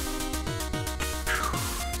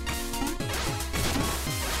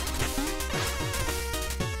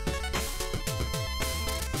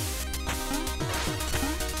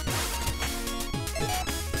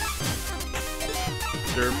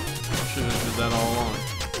 Derp. Should have did that all along.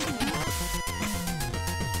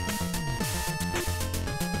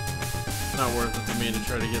 Not worth it to me to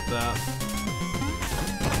try to get that.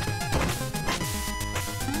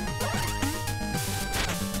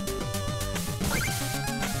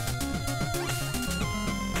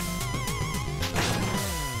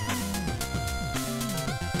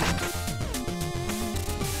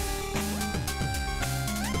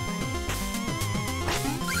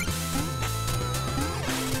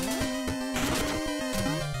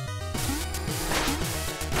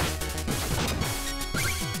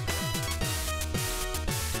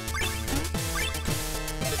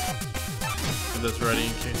 That's ready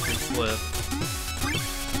in case they slip.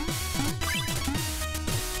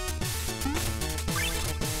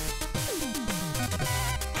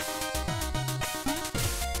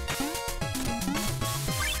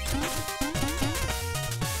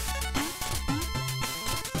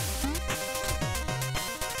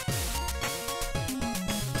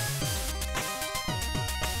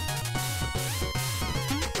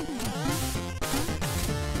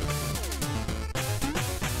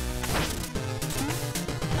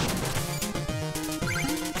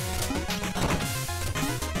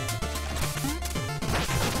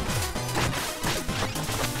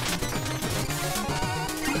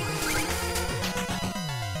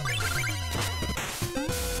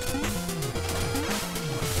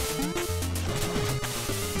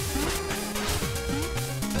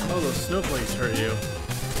 those snowflakes hurt you.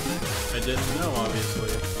 I didn't know,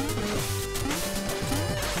 obviously.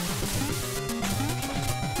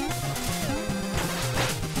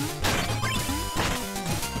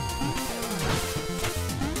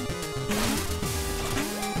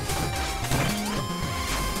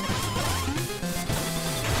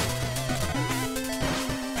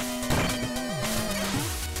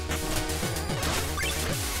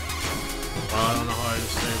 I don't know how I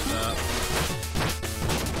just saved that.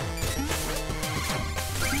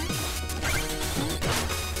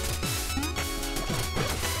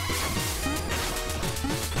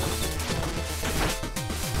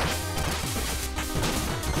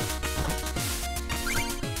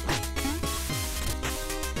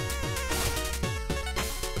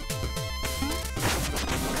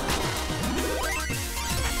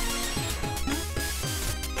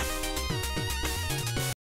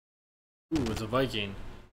 Ooh, it's a Viking.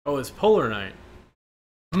 Oh, it's Polar Knight.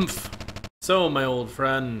 Humph. So, my old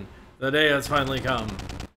friend, the day has finally come.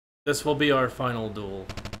 This will be our final duel.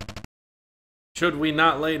 Should we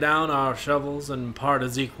not lay down our shovels and part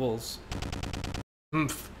as equals?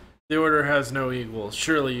 Humph. The order has no equals.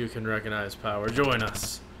 Surely you can recognize power. Join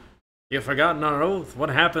us. You've forgotten our oath. What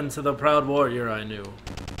happened to the proud warrior I knew?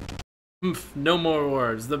 Humph. No more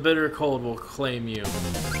words. The bitter cold will claim you.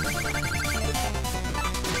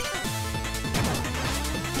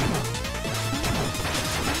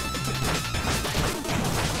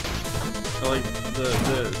 I like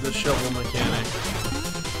the shovel mechanic.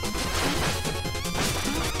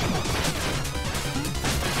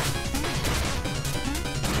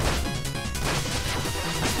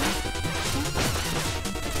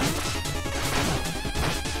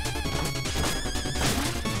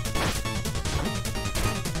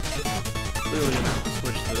 Clearly gonna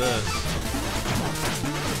switch to this.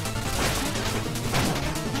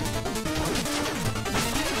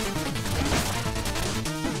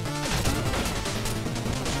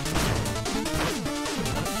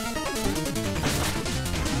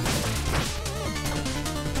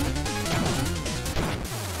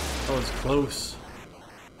 That was close.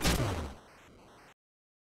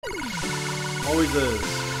 Always is.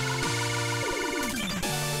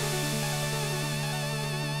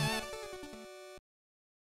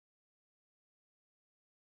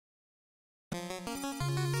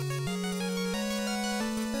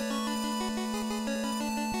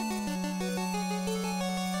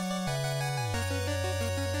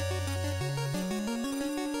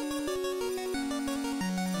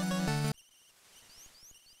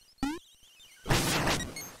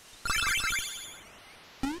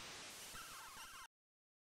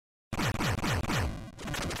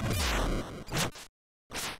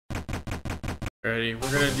 Alrighty,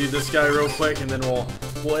 we're gonna do this guy real quick and then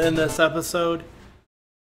we'll end this episode.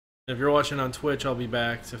 If you're watching on Twitch, I'll be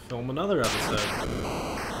back to film another episode.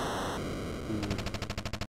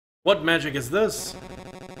 What magic is this?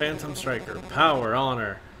 Phantom Striker, power,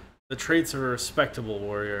 honor, the traits of a respectable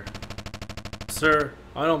warrior. Sir,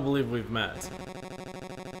 I don't believe we've met.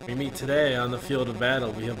 We meet today on the field of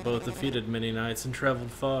battle. We have both defeated many knights and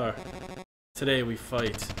traveled far. Today we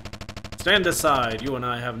fight. Stand aside, you and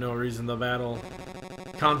I have no reason to battle.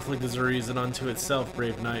 Conflict is a reason unto itself,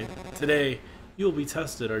 brave knight. Today, you will be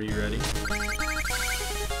tested. Are you ready?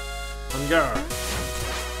 On guard.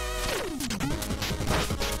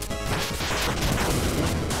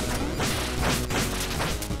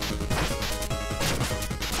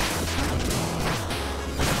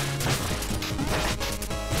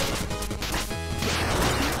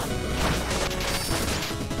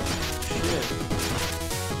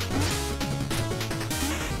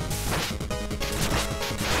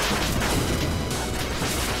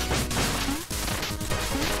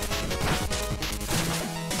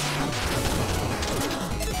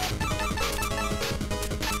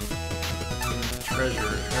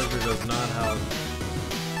 Treasure does not help.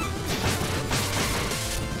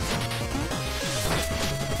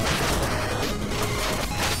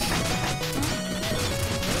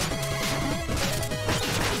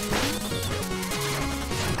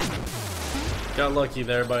 Got lucky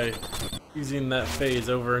there by using that phase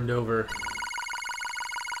over and over.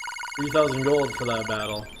 3,000 gold for that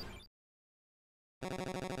battle.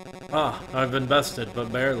 Ah, I've invested,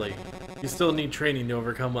 but barely. You still need training to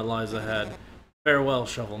overcome what lies ahead. Farewell,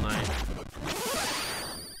 Shovel Knight.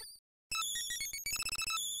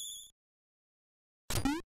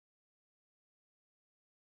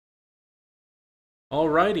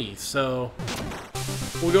 Alrighty, so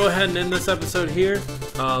we'll go ahead and end this episode here.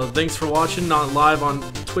 Thanks for watching, not live on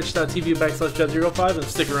twitch.tv/Jet05, and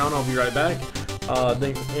stick around, I'll be right back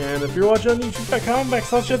And if you're watching on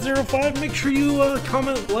youtube.com/Jet05, make sure you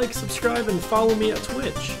comment, like, subscribe, and follow me at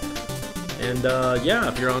Twitch. And yeah,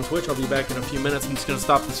 if you're on Twitch, I'll be back in a few minutes. I'm just gonna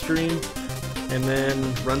stop the stream and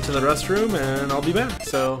then run to the restroom, and I'll be back.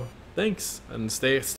 So thanks, and stay